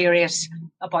be serious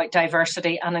about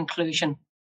diversity and inclusion.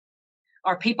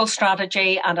 Our people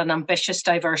strategy and an ambitious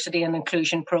diversity and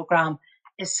inclusion programme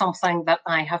is something that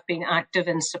I have been active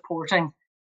in supporting,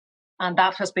 and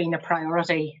that has been a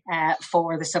priority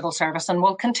for the civil service and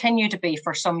will continue to be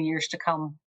for some years to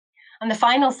come. And the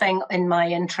final thing in my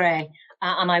intro,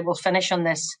 and I will finish on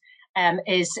this,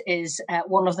 is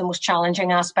one of the most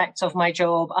challenging aspects of my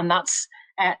job, and that's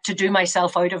to do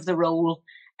myself out of the role.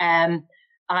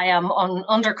 I am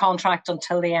under contract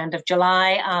until the end of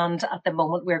July, and at the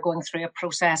moment we're going through a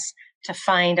process to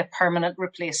find a permanent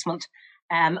replacement.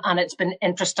 And it's been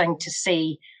interesting to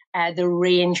see the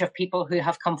range of people who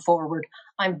have come forward.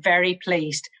 I'm very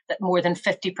pleased that more than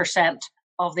 50%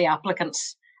 of the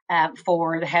applicants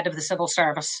for the head of the civil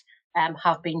service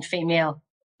have been female.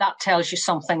 That tells you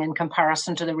something in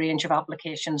comparison to the range of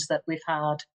applications that we've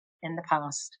had in the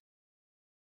past.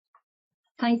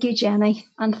 Thank you, Jenny,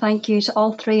 and thank you to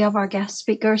all three of our guest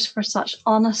speakers for such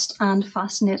honest and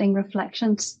fascinating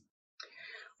reflections.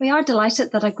 We are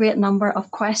delighted that a great number of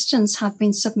questions have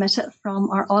been submitted from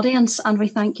our audience, and we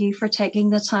thank you for taking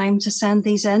the time to send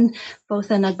these in, both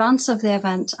in advance of the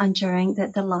event and during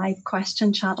the live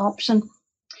question chat option.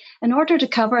 In order to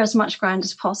cover as much ground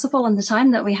as possible in the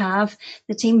time that we have,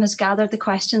 the team has gathered the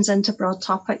questions into broad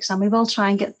topics, and we will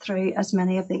try and get through as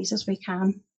many of these as we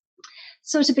can.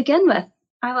 So to begin with,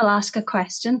 I will ask a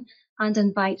question and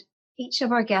invite each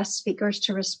of our guest speakers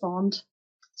to respond.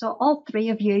 So all three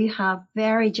of you have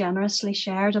very generously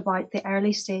shared about the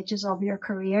early stages of your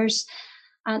careers.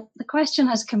 And the question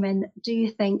has come in, do you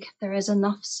think there is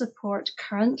enough support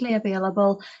currently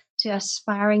available to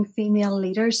aspiring female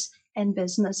leaders in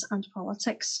business and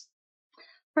politics?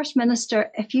 First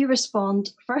Minister, if you respond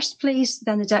first, please,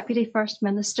 then the Deputy First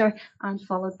Minister, and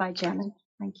followed by Jenny.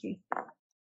 Thank you.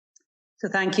 So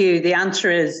thank you. The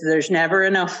answer is there's never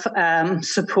enough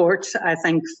support, I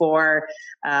think, for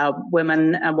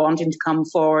women wanting to come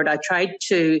forward. I tried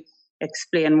to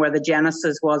explain where the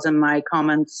genesis was in my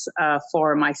comments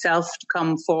for myself to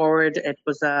come forward. It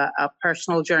was a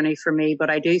personal journey for me, but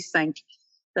I do think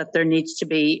that there needs to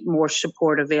be more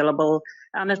support available.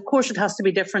 And of course, it has to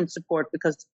be different support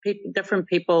because different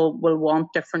people will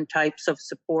want different types of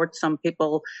support. Some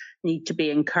people need to be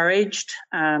encouraged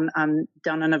and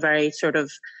done in a very sort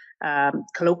of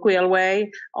colloquial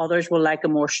way. Others will like a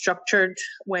more structured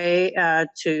way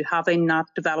to having that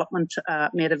development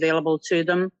made available to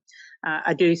them.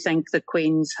 I do think the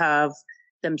Queens have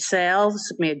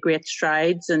themselves made great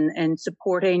strides in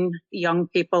supporting young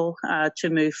people to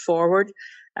move forward.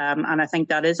 And I think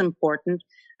that is important.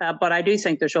 But I do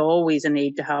think there's always a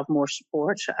need to have more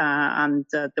support and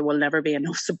there will never be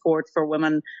enough support for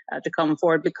women to come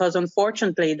forward because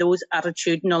unfortunately those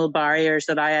attitudinal barriers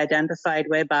that I identified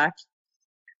way back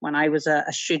when I was a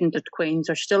student at Queen's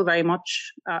are still very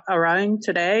much around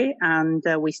today, and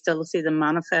we still see them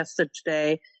manifested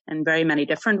today in very many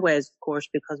different ways, of course,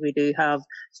 because we do have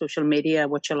social media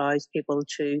which allows people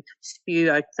to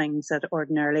spew out things that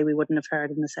ordinarily we wouldn't have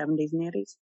heard in the 70s and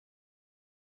 80s.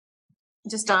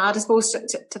 Just to add, I suppose,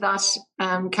 to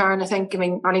that,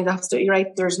 Karen, Arlene's absolutely right.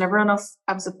 There's never enough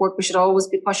support. We should always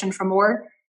be pushing for more.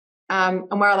 And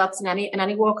where that's in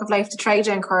any walk of life, to try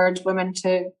to encourage women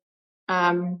to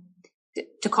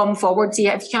come forward. So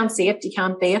yeah, if you can't see it, you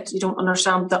can't be it. You don't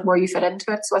understand that where you fit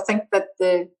into it. So I think that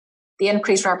the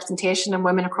increased representation in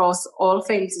women across all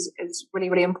fields is really,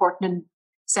 really important. And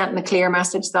sending a clear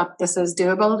message that this is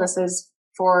doable, this is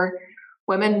for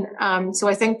women. So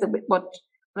I think that when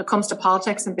it comes to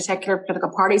politics in particular,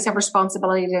 political parties have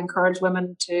responsibility to encourage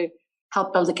women to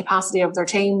help build the capacity of their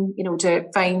team, to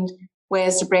find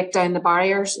ways to break down the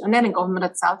barriers. And then in government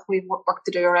itself, we've work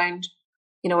to do around,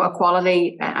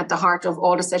 equality at the heart of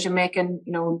all decision making,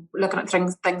 looking at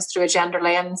things through a gender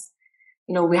lens.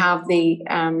 We have the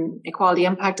equality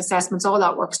impact assessments, all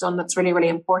that work's done. That's really, really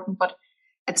important. But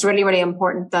it's really, really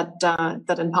important that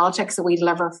that in politics that we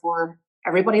deliver for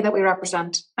everybody that we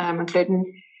represent,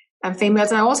 including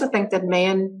females. And I also think that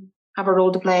men have a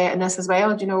role to play in this as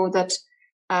well. That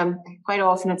quite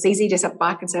often it's easy to sit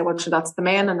back and say, well, sure, that's the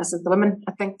men and this is the women.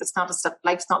 I think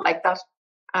life's not like that.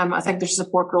 I think there's a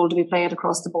support role to be played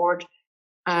across the board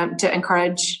to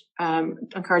encourage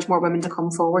more women to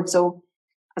come forward. So,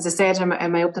 as I said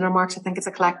in my opening remarks, I think it's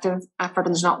a collective effort,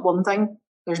 and there's not one thing.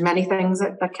 There's many things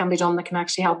that can be done that can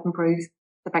actually help improve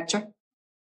the picture.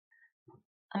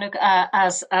 And look,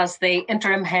 as the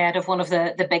interim head of one of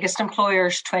the biggest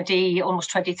employers,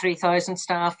 almost 23,000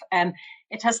 staff,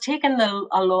 it has taken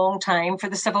a long time for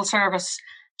the civil service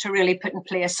to really put in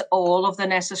place all of the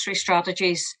necessary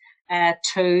strategies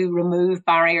to remove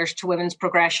barriers to women's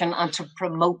progression and to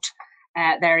promote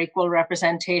their equal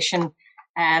representation.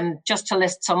 Just to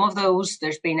list some of those,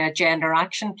 there's been a gender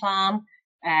action plan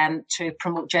to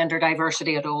promote gender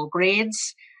diversity at all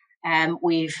grades.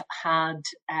 We've had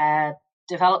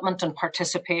development and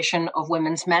participation of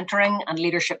women's mentoring and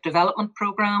leadership development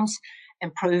programs,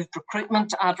 improved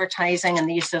recruitment, advertising, and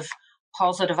the use of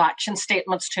positive action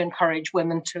statements to encourage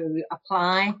women to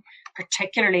apply,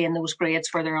 particularly in those grades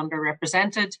where they're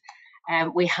underrepresented.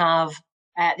 We have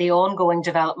the ongoing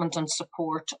development and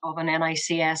support of an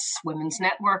NICS women's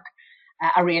network,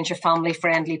 a range of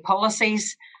family-friendly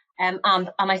policies. And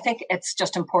I think it's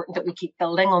just important that we keep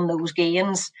building on those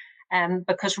gains,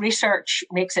 because research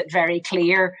makes it very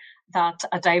clear that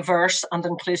a diverse and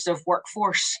inclusive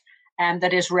workforce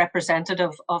that is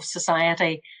representative of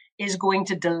society is going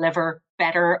to deliver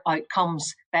better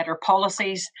outcomes, better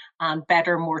policies, and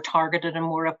better, more targeted and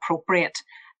more appropriate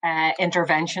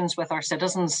interventions with our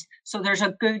citizens. So there's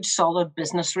a good, solid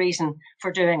business reason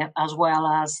for doing it, as well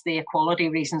as the equality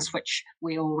reasons, which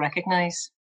we all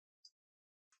recognise.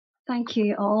 Thank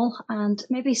you all. And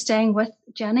maybe staying with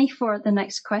Jenny for the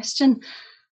next question.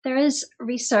 There is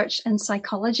research in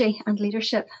psychology and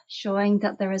leadership showing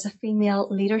that there is a female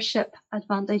leadership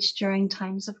advantage during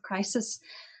times of crisis.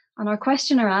 And our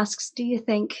questioner asks, do you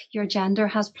think your gender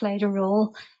has played a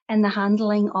role in the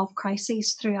handling of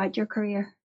crises throughout your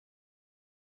career?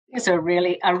 It's a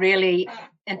really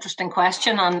interesting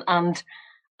question, and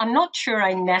I'm not sure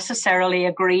I necessarily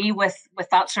agree with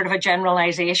that sort of a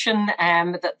generalisation,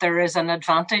 that there is an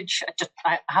advantage.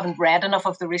 I haven't read enough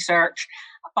of the research,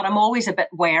 but I'm always a bit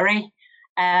wary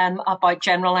about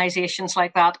generalisations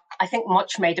like that. I think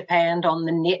much may depend on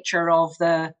the nature of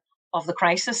the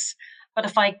crisis. But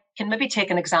if I can maybe take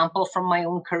an example from my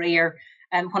own career,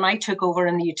 when I took over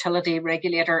in the utility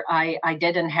regulator, I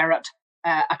did inherit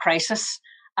a crisis,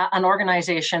 an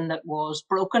organisation that was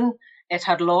broken. It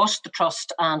had lost the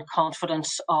trust and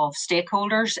confidence of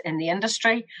stakeholders in the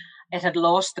industry. It had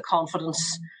lost the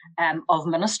confidence of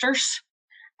ministers,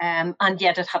 and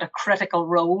yet it had a critical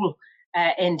role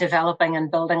in developing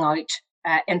and building out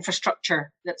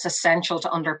infrastructure that's essential to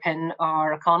underpin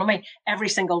our economy. Every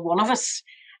single one of us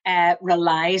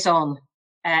relies on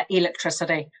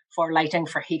electricity for lighting,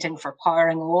 for heating, for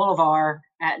powering all of our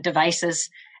devices.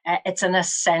 It's an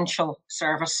essential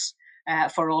service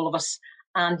for all of us.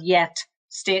 And yet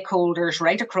stakeholders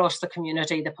right across the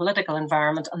community, the political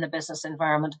environment and the business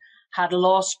environment had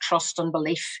lost trust and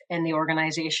belief in the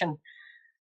organisation.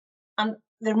 And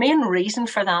the main reason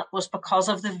for that was because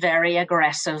of the very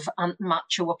aggressive and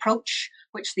macho approach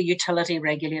which the utility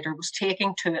regulator was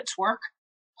taking to its work,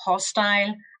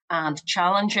 hostile and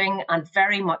challenging, and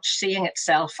very much seeing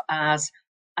itself as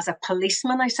a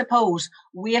policeman, I suppose,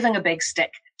 waving a big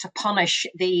stick to punish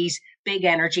these big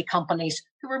energy companies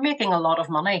who were making a lot of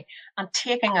money and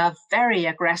taking a very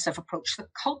aggressive approach. The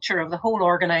culture of the whole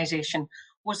organisation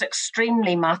was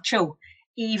extremely macho,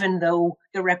 even though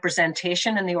the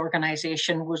representation in the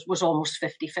organisation was almost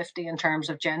 50-50 in terms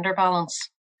of gender balance.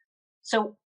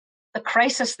 So the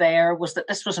crisis there was that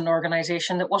this was an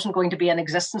organisation that wasn't going to be in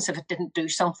existence if it didn't do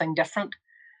something different.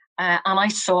 And I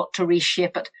sought to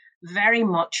reshape it very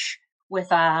much with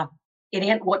it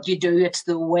ain't what you do, it's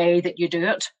the way that you do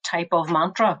it type of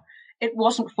mantra. It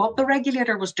wasn't what the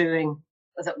regulator was doing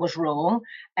that was wrong.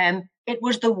 It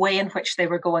was the way in which they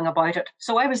were going about it.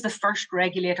 So I was the first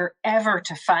regulator ever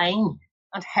to fine,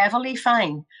 and heavily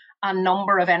fine, a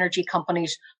number of energy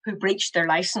companies who breached their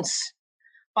license.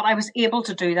 But I was able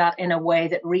to do that in a way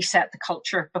that reset the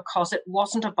culture, because it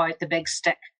wasn't about the big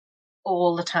stick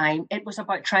all the time. It was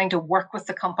about trying to work with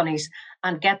the companies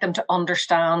and get them to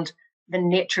understand the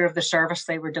nature of the service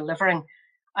they were delivering.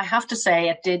 I have to say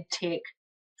it did take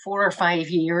 4 or 5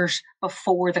 years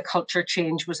before the culture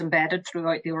change was embedded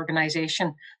throughout the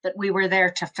organisation, that we were there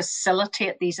to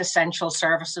facilitate these essential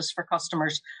services for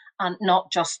customers and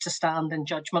not just to stand in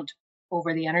judgment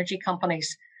over the energy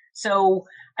companies. So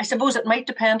I suppose it might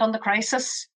depend on the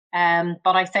crisis,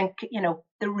 but I think,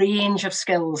 the range of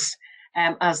skills,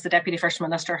 as the Deputy First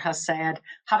Minister has said,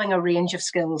 having a range of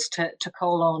skills to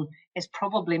call on is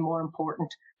probably more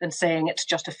important than saying it's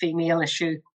just a female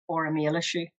issue or a male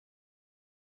issue.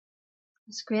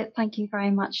 That's great. Thank you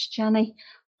very much, Jenny.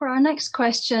 For our next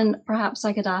question, perhaps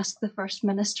I could ask the First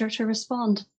Minister to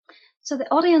respond. So the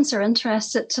audience are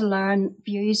interested to learn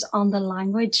views on the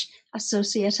language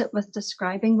associated with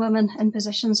describing women in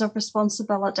positions of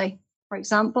responsibility. For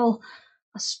example,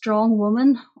 a strong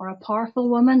woman or a powerful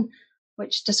woman,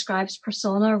 which describes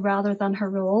persona rather than her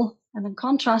role. And in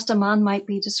contrast, a man might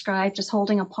be described as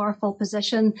holding a powerful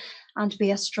position and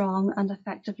be a strong and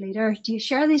effective leader. Do you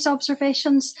share these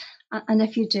observations? And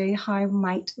if you do, how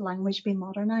might language be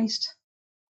modernised?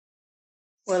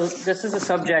 Well, this is a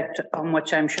subject on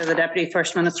which I'm sure the Deputy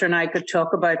First Minister and I could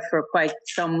talk about for quite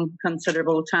some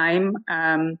considerable time.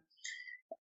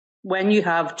 When you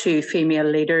have 2 female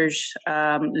leaders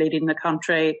leading the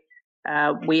country,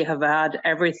 we have had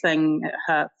everything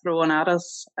thrown at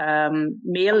us.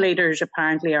 Male leaders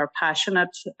apparently are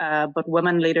passionate, but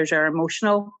women leaders are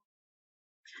emotional.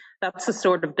 That's the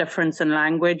sort of difference in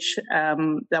language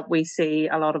that we see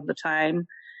a lot of the time.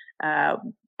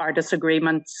 Our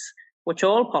disagreements, which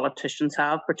all politicians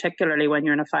have, particularly when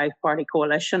you're in a 5-party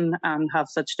coalition and have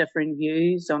such different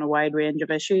views on a wide range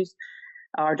of issues,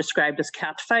 are described as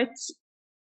catfights,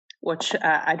 which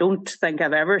I don't think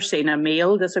I've ever seen a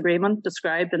male disagreement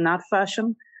described in that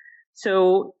fashion.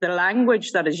 So the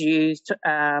language that is used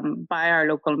by our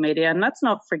local media, and let's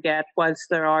not forget, whilst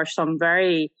there are some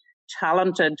very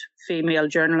talented female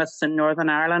journalists in Northern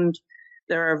Ireland,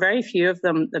 there are very few of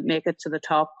them that make it to the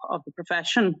top of the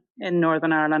profession in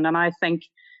Northern Ireland. And I think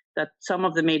that some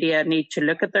of the media need to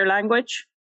look at their language.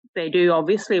 They do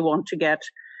obviously want to get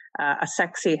a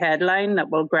sexy headline that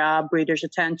will grab readers'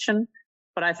 attention.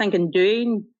 But I think in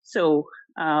doing so,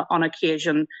 on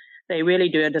occasion, they really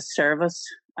do a disservice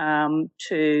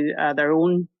to their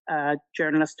own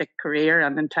journalistic career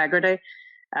and integrity.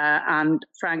 And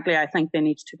frankly, I think they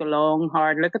need to take a long,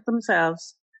 hard look at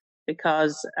themselves,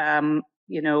 because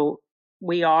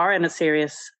we are in a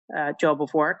serious job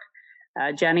of work.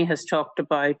 Jenny has talked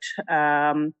about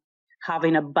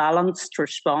having a balanced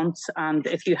response. And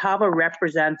if you have a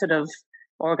representative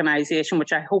organisation,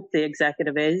 which I hope the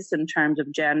executive is in terms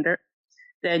of gender,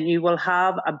 then you will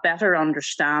have a better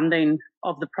understanding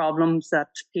of the problems that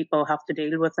people have to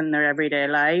deal with in their everyday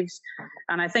lives.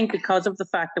 And I think because of the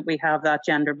fact that we have that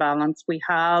gender balance,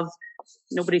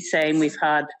 nobody's saying we've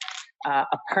had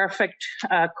a perfect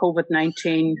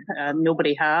COVID-19,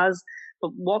 nobody has.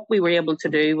 But what we were able to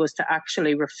do was to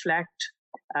actually reflect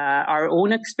our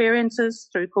own experiences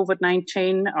through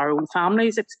COVID-19, our own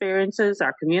families' experiences,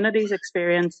 our community's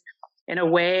experience, in a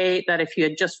way that if you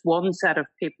had just one set of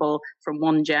people from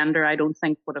one gender, I don't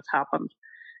think would have happened.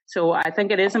 So I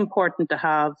think it is important to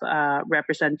have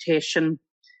representation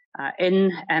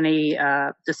in any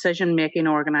decision-making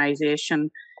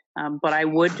organisation, but I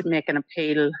would make an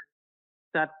appeal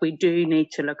that we do need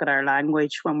to look at our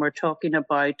language when we're talking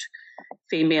about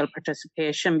female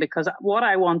participation, because what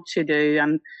I want to do,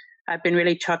 and I've been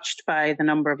really touched by the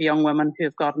number of young women who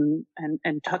have gotten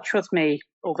in touch with me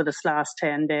over this last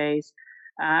 10 days,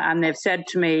 and they've said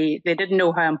to me they didn't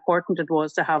know how important it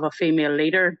was to have a female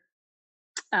leader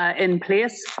in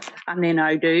place, and they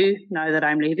now do. Now that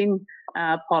I'm leaving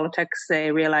politics,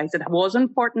 they realise it was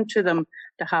important to them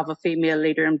to have a female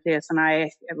leader in place. And I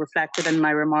reflected in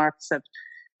my remarks that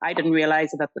I didn't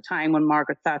realise it at the time when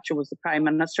Margaret Thatcher was the Prime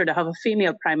Minister. To have a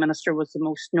female Prime Minister was the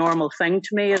most normal thing to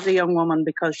me as a young woman,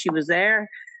 because she was there.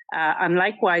 And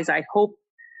likewise, I hope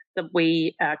that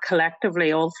we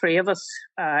collectively, all 3 of us,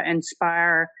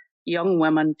 inspire young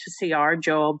women to see our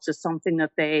jobs as something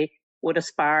that they would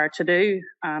aspire to do.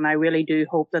 And I really do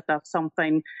hope that that's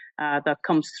something that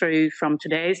comes through from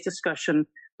today's discussion,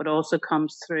 but also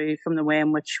comes through from the way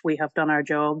in which we have done our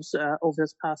jobs over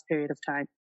this past period of time.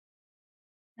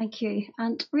 Thank you.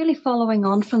 And really following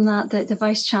on from that, the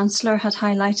Vice-Chancellor had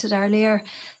highlighted earlier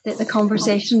that the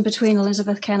conversation between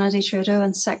Elizabeth Kennedy Trudeau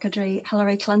and Secretary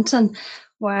Hillary Clinton,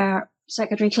 where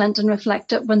Secretary Clinton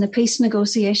reflected when the peace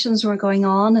negotiations were going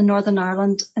on in Northern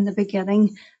Ireland in the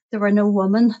beginning, there were no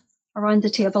women around the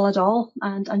table at all,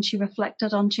 and she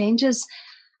reflected on changes.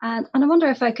 And I wonder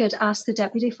if I could ask the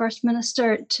Deputy First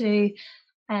Minister to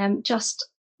just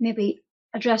maybe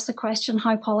address the question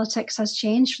how politics has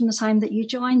changed from the time that you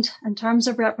joined in terms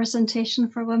of representation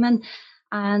for women,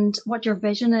 and what your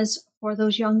vision is for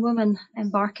those young women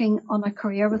embarking on a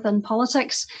career within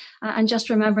politics. And just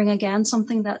remembering again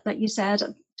something that you said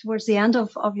towards the end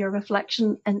of your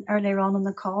reflection and earlier on in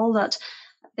the call, that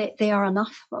they are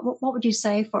enough. What would you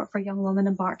say for young women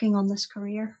embarking on this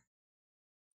career?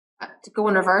 To go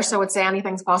in reverse, I would say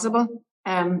anything's possible.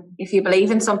 If you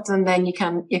believe in something, then you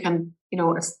can,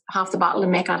 it's half the battle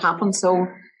and making it happen. So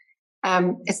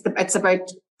it's about,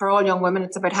 for all young women,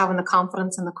 it's about having the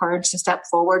confidence and the courage to step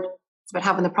forward. It's about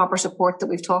having the proper support that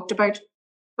we've talked about.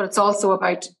 But it's also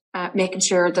about making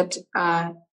sure that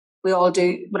we all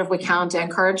do whatever we can to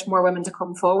encourage more women to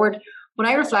come forward. When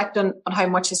I reflect on how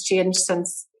much has changed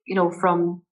since,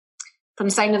 from the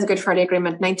signing of the Good Friday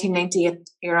Agreement, 1998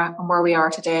 era, and where we are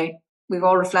today, we've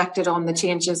all reflected on the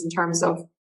changes in terms of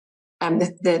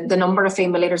the number of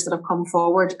female leaders that have come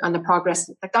forward and the progress.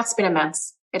 Like, that's been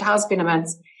immense. It has been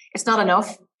immense. It's not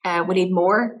enough. We need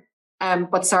more.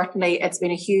 But certainly it's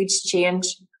been a huge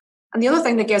change. And the other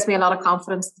thing that gives me a lot of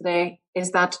confidence today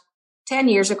is that 10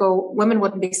 years ago, women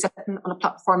wouldn't be sitting on a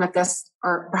platform like this,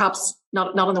 or perhaps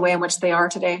not in the way in which they are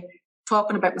today,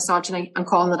 talking about misogyny and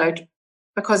calling it out.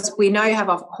 Because we now have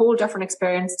a whole different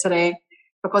experience today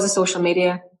because of social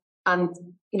media. And,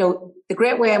 the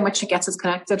great way in which it gets us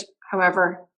connected,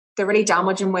 however, the really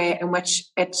damaging way in which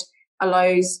it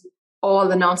allows all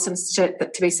the nonsense to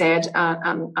be said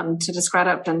and to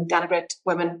discredit and denigrate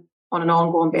women on an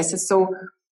ongoing basis. So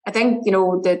I think,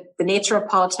 the nature of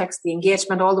politics, the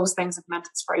engagement, all those things have meant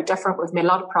it's very different. We've made a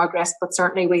lot of progress, but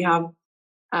certainly we have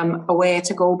a way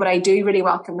to go. But I do really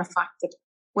welcome the fact that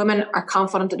women are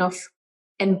confident enough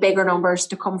in bigger numbers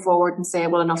to come forward and say,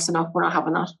 well, enough's enough, we're not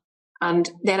having that.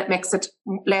 And then it makes it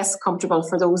less comfortable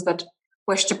for those that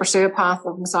wish to pursue a path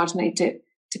of misogyny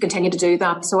to continue to do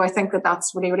that. So I think that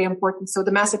that's really, really important. So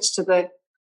the message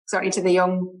certainly to the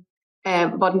young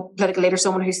political leader,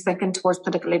 someone who's thinking towards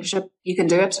political leadership, you can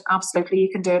do it. Absolutely, you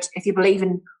can do it. If you believe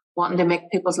in wanting to make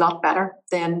people's lot better,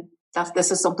 then this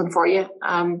is something for you.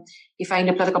 You find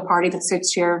a political party that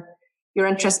suits your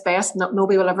interests best.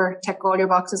 Nobody will ever tick all your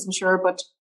boxes, I'm sure, but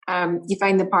you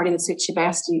find the party that suits you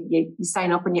best. You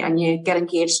sign up and you get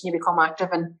engaged and you become active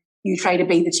and you try to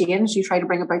be the change. You try to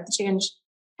bring about the change.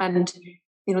 And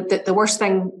the worst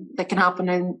thing that can happen,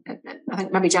 and I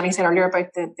think maybe Jenny said earlier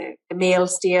about the male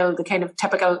stale, the kind of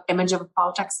typical image of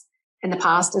politics in the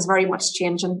past is very much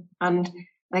changing. And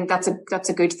I think that's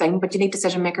a good thing. But you need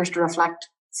decision makers to reflect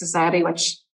society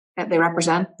which they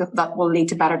represent. That will lead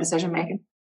to better decision making.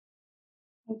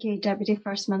 Thank you, Deputy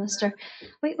First Minister.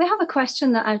 We have a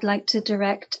question that I'd like to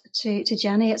direct to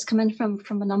Jenny. It's come in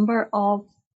from a number of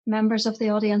members of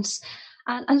the audience.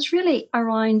 And it's really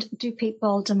around, do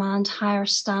people demand higher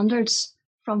standards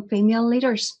from female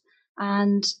leaders?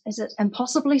 And is it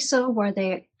impossibly so, where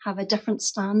they have a different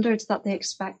standards that they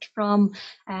expect from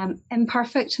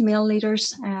imperfect male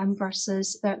leaders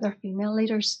versus their female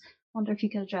leaders? I wonder if you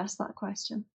could address that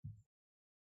question.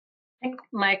 I think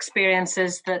my experience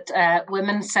is that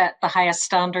women set the highest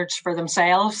standards for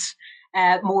themselves,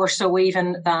 more so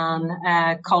even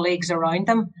than colleagues around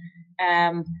them.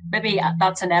 Maybe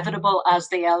that's inevitable as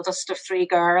the eldest of three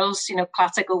girls,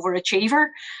 classic overachiever.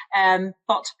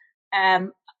 But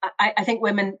I think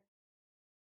women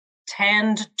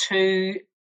tend to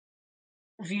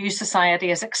view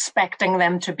society as expecting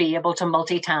them to be able to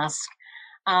multitask.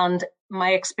 And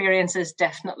my experience is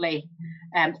definitely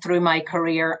through my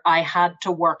career, I had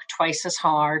to work twice as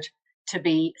hard to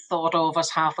be thought of as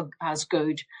half as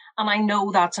good. And I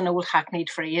know that's an old hackneyed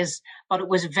phrase, but it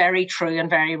was very true and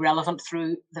very relevant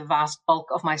through the vast bulk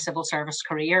of my civil service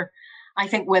career. I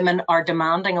think women are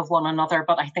demanding of one another,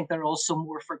 but I think they're also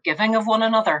more forgiving of one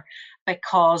another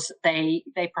because they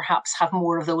perhaps have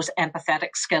more of those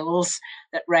empathetic skills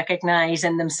that recognise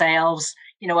in themselves.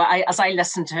 As I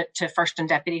listen to First and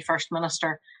Deputy First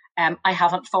Minister, I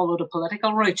haven't followed a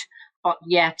political route, but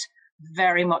yet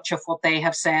very much of what they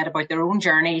have said about their own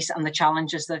journeys and the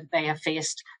challenges that they have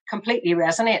faced completely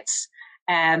resonates.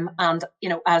 And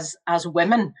as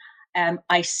women,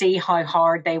 I see how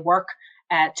hard they work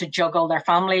to juggle their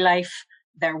family life,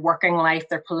 their working life,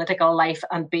 their political life,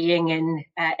 and being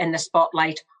in the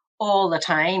spotlight all the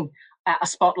time. A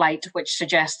spotlight which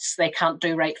suggests they can't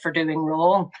do right for doing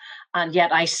wrong. And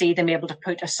yet I see them able to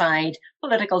put aside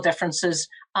political differences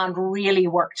and really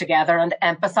work together and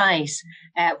empathise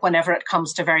whenever it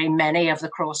comes to very many of the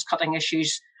cross-cutting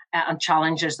issues and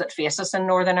challenges that face us in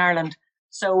Northern Ireland.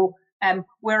 So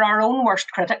we're our own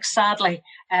worst critics, sadly,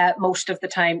 most of the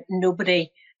time. Nobody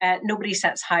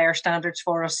sets higher standards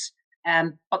for us.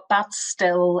 But that's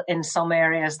still, in some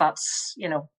areas, that's,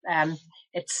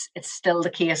 it's still the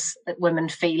case that women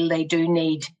feel they do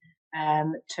need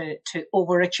to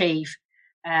overachieve.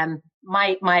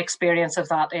 My experience of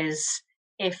that is,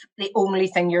 if the only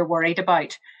thing you're worried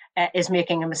about is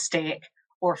making a mistake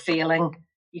or failing,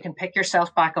 you can pick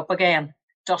yourself back up again,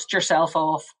 dust yourself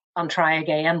off and try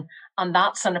again. And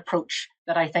that's an approach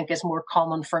that I think is more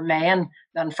common for men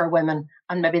than for women.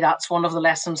 And maybe that's one of the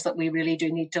lessons that we really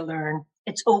do need to learn.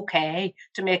 It's okay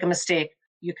to make a mistake.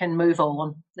 You can move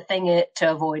on. The thing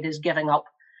to avoid is giving up.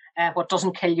 What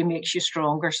doesn't kill you makes you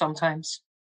stronger sometimes.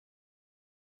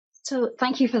 So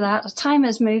thank you for that. Time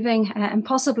is moving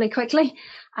impossibly quickly,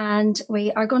 and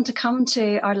we are going to come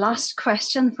to our last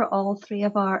question for all three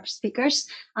of our speakers.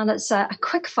 And it's a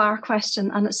quick fire question,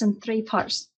 and it's in three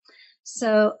parts.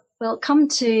 So we'll come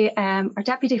to our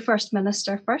Deputy First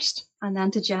Minister first, and then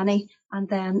to Jenny, and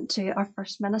then to our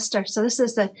First Minister. So this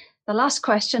is the last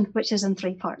question, which is in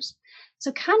three parts.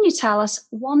 So can you tell us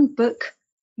one book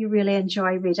you really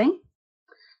enjoy reading?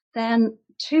 Then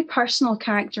 2 personal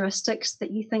characteristics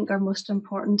that you think are most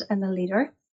important in a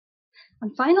leader.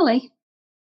 And finally,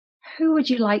 who would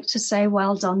you like to say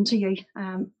well done to you?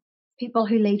 People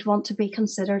who lead want to be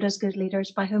considered as good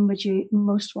leaders. By whom would you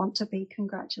most want to be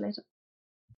congratulated?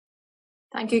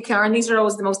 Thank you, Karen. These are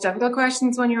always the most difficult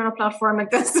questions when you're on a platform like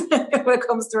this when it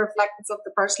comes to reflecting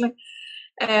something personally.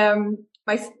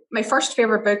 My first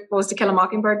favourite book was To Kill a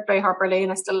Mockingbird by Harper Lee,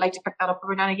 and I still like to pick that up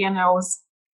every now and again. I always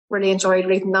really enjoyed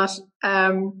reading that.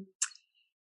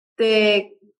 The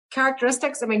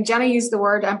characteristics, Jenny used the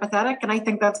word empathetic, and I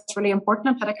think that's really important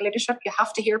in political leadership. You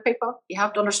have to hear people. You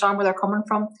have to understand where they're coming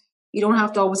from. You don't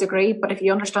have to always agree, but if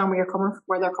you understand where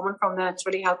they're coming from, then it's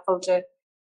really helpful to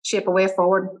shape a way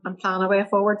forward and plan a way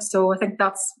forward. So I think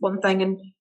that's one thing. And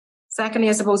secondly,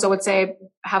 I suppose I would say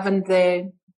having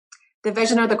the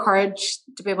vision or the courage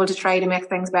to be able to try to make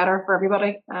things better for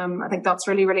everybody. I think that's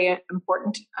really, really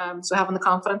important. So having the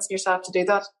confidence in yourself to do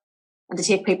that and to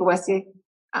take people with you.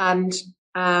 And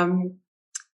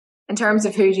in terms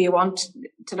of who do you want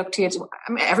to look to,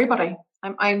 everybody.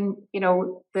 I'm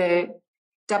the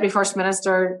Deputy First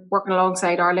Minister working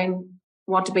alongside Arlene,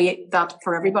 want to be that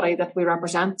for everybody that we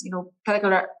represent.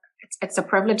 It's a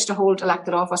privilege to hold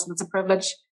elected office, and it's a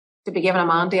privilege to be given a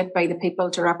mandate by the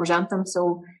people to represent them.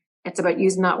 So it's about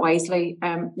using that wisely,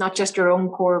 not just your own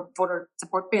core voter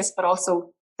support base, but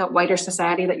also that wider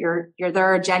society, that you're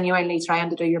there genuinely trying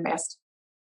to do your best.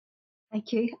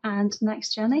 Thank you. And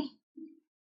next, Jenny.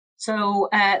 So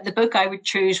the book I would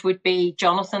choose would be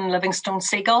Jonathan Livingstone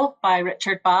Seagull by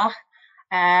Richard Bach.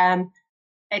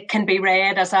 It can be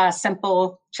read as a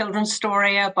simple children's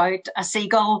story about a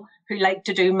seagull who liked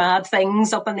to do mad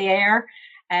things up in the air,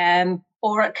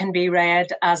 or it can be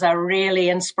read as a really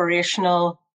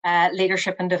inspirational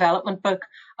leadership and development book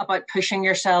about pushing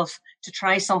yourself to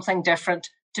try something different,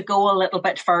 to go a little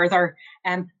bit further,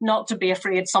 not to be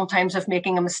afraid sometimes of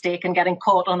making a mistake and getting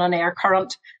caught on an air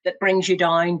current that brings you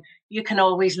down. You can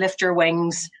always lift your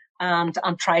wings and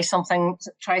try something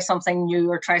new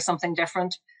or try something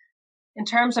different. In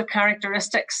terms of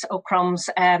characteristics, O'Crumbs,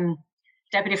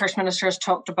 Deputy First Minister has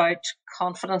talked about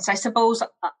confidence. I suppose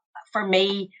for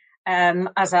me,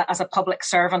 as a public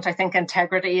servant, I think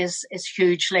integrity is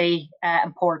hugely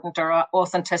important, or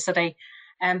authenticity.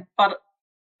 But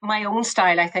my own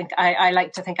style, I think I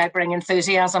like to think I bring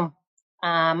enthusiasm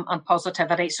and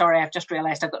positivity. Sorry, I've just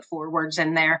realised I've got 4 words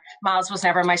in there. Maz was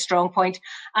never my strong point.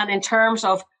 And in terms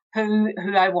of who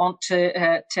I want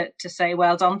to say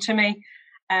well done to me,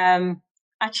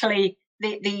 actually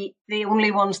the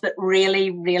only ones that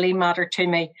really matter to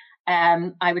me,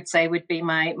 I would say, would be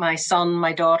my son,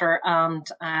 my daughter, and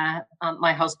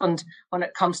my husband. When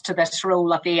it comes to this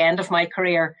role at the end of my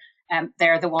career,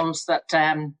 they're the ones that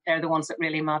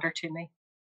really matter to me.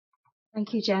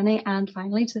 Thank you, Jenny. And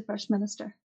finally, to the First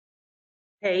Minister.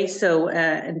 Okay, so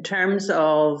in terms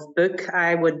of book,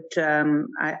 I would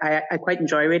I quite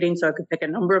enjoy reading, so I could pick a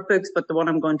number of books, but the one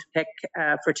I'm going to pick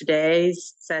for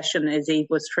today's session is Eve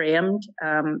Was Framed,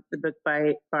 the book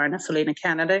by Barna Felina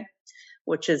Kennedy,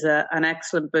 which is an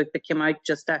excellent book that came out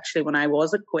just actually when I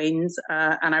was at Queen's,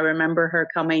 and I remember her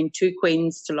coming to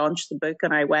Queen's to launch the book,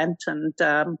 and I went and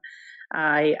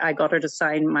I got her to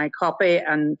sign my copy,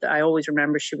 and I always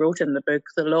remember she wrote in the book,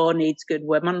 "The law needs good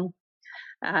women."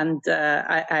 And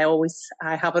I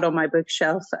have it on my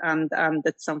bookshelf, and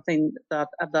it's something that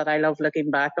I love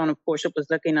looking back on. Of course, it was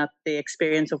looking at the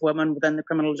experience of women within the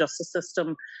criminal justice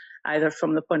system, either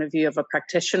from the point of view of a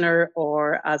practitioner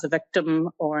or as a victim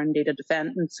or indeed a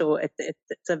defendant. So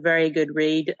it's a very good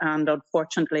read. And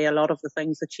unfortunately, a lot of the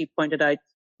things that she pointed out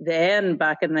then,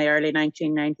 back in the early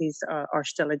 1990s, are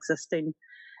still existing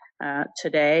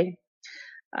today.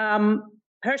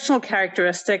 Personal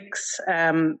characteristics,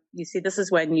 you see, this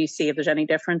is when you see if there's any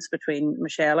difference between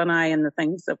Michelle and I and the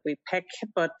things that we pick.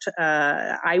 But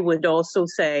I would also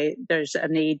say there's a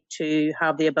need to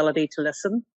have the ability to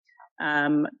listen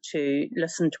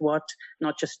to what,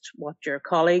 not just what your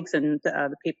colleagues and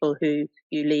the people who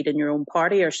you lead in your own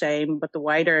party are saying, but the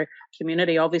wider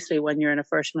community. Obviously, when you're in a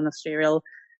first ministerial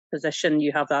position,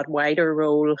 you have that wider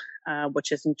role,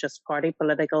 which isn't just party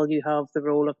political. You have the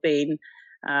role of being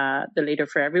the leader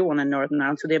for everyone in Northern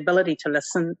Ireland. So the ability to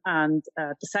listen and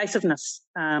decisiveness,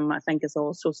 I think, is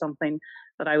also something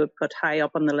that I would put high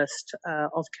up on the list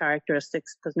of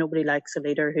characteristics, because nobody likes a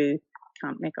leader who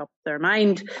can't make up their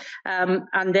mind.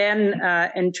 And then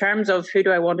in terms of who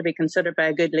do I want to be considered by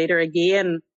a good leader,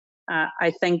 again,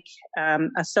 I think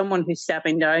as someone who's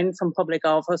stepping down from public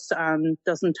office and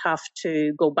doesn't have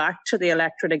to go back to the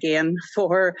electorate again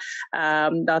for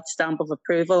that stamp of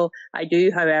approval, I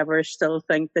do, however, still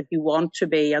think that you want to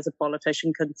be, as a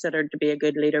politician, considered to be a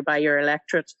good leader by your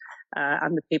electorate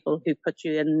and the people who put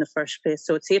you in the first place.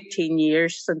 So it's 18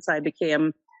 years since I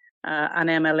became an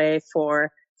MLA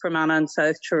for Fermanagh and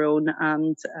South Tyrone,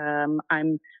 and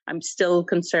I'm still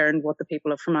concerned what the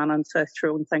people of Fermanagh and South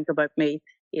Tyrone think about me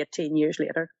 18 years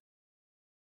later.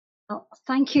 Well,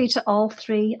 thank you to all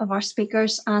three of our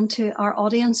speakers and to our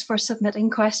audience for submitting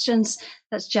questions.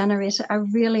 That's generated a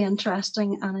really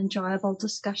interesting and enjoyable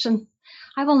discussion.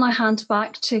 I will now hand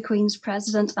back to Queen's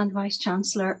President and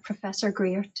Vice-Chancellor, Professor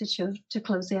Greer, to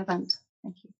close the event.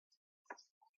 Thank you.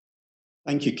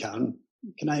 Thank you, Karen.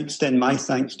 Can I extend my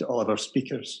thanks to all of our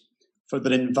speakers for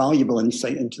their invaluable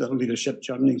insight into their leadership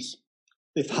journeys.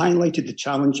 They've highlighted the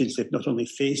challenges they've not only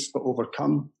faced but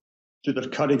overcome through their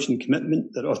courage and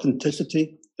commitment, their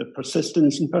authenticity, their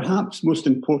persistence, and perhaps most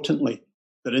importantly,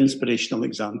 their inspirational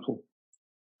example.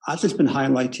 As has been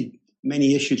highlighted,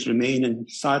 many issues remain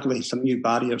and sadly some new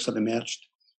barriers have emerged.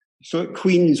 So at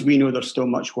Queen's, we know there's still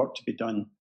much work to be done.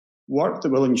 Work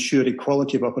that will ensure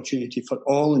equality of opportunity for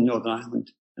all in Northern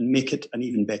Ireland and make it an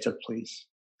even better place.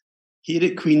 Here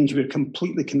at Queen's, we're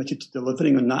completely committed to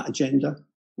delivering on that agenda,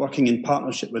 working in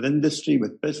partnership with industry,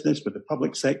 with business, with the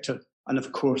public sector, and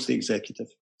of course the executive.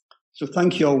 So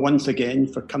thank you all once again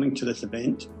for coming to this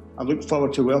event. I look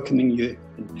forward to welcoming you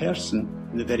in person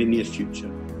in the very near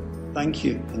future. Thank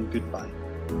you and goodbye.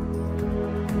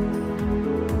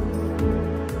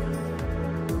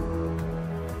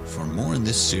 For more in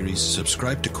this series,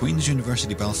 subscribe to Queen's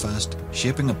University Belfast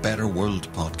Shaping a Better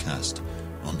World podcast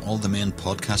on all the main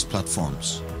podcast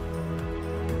platforms.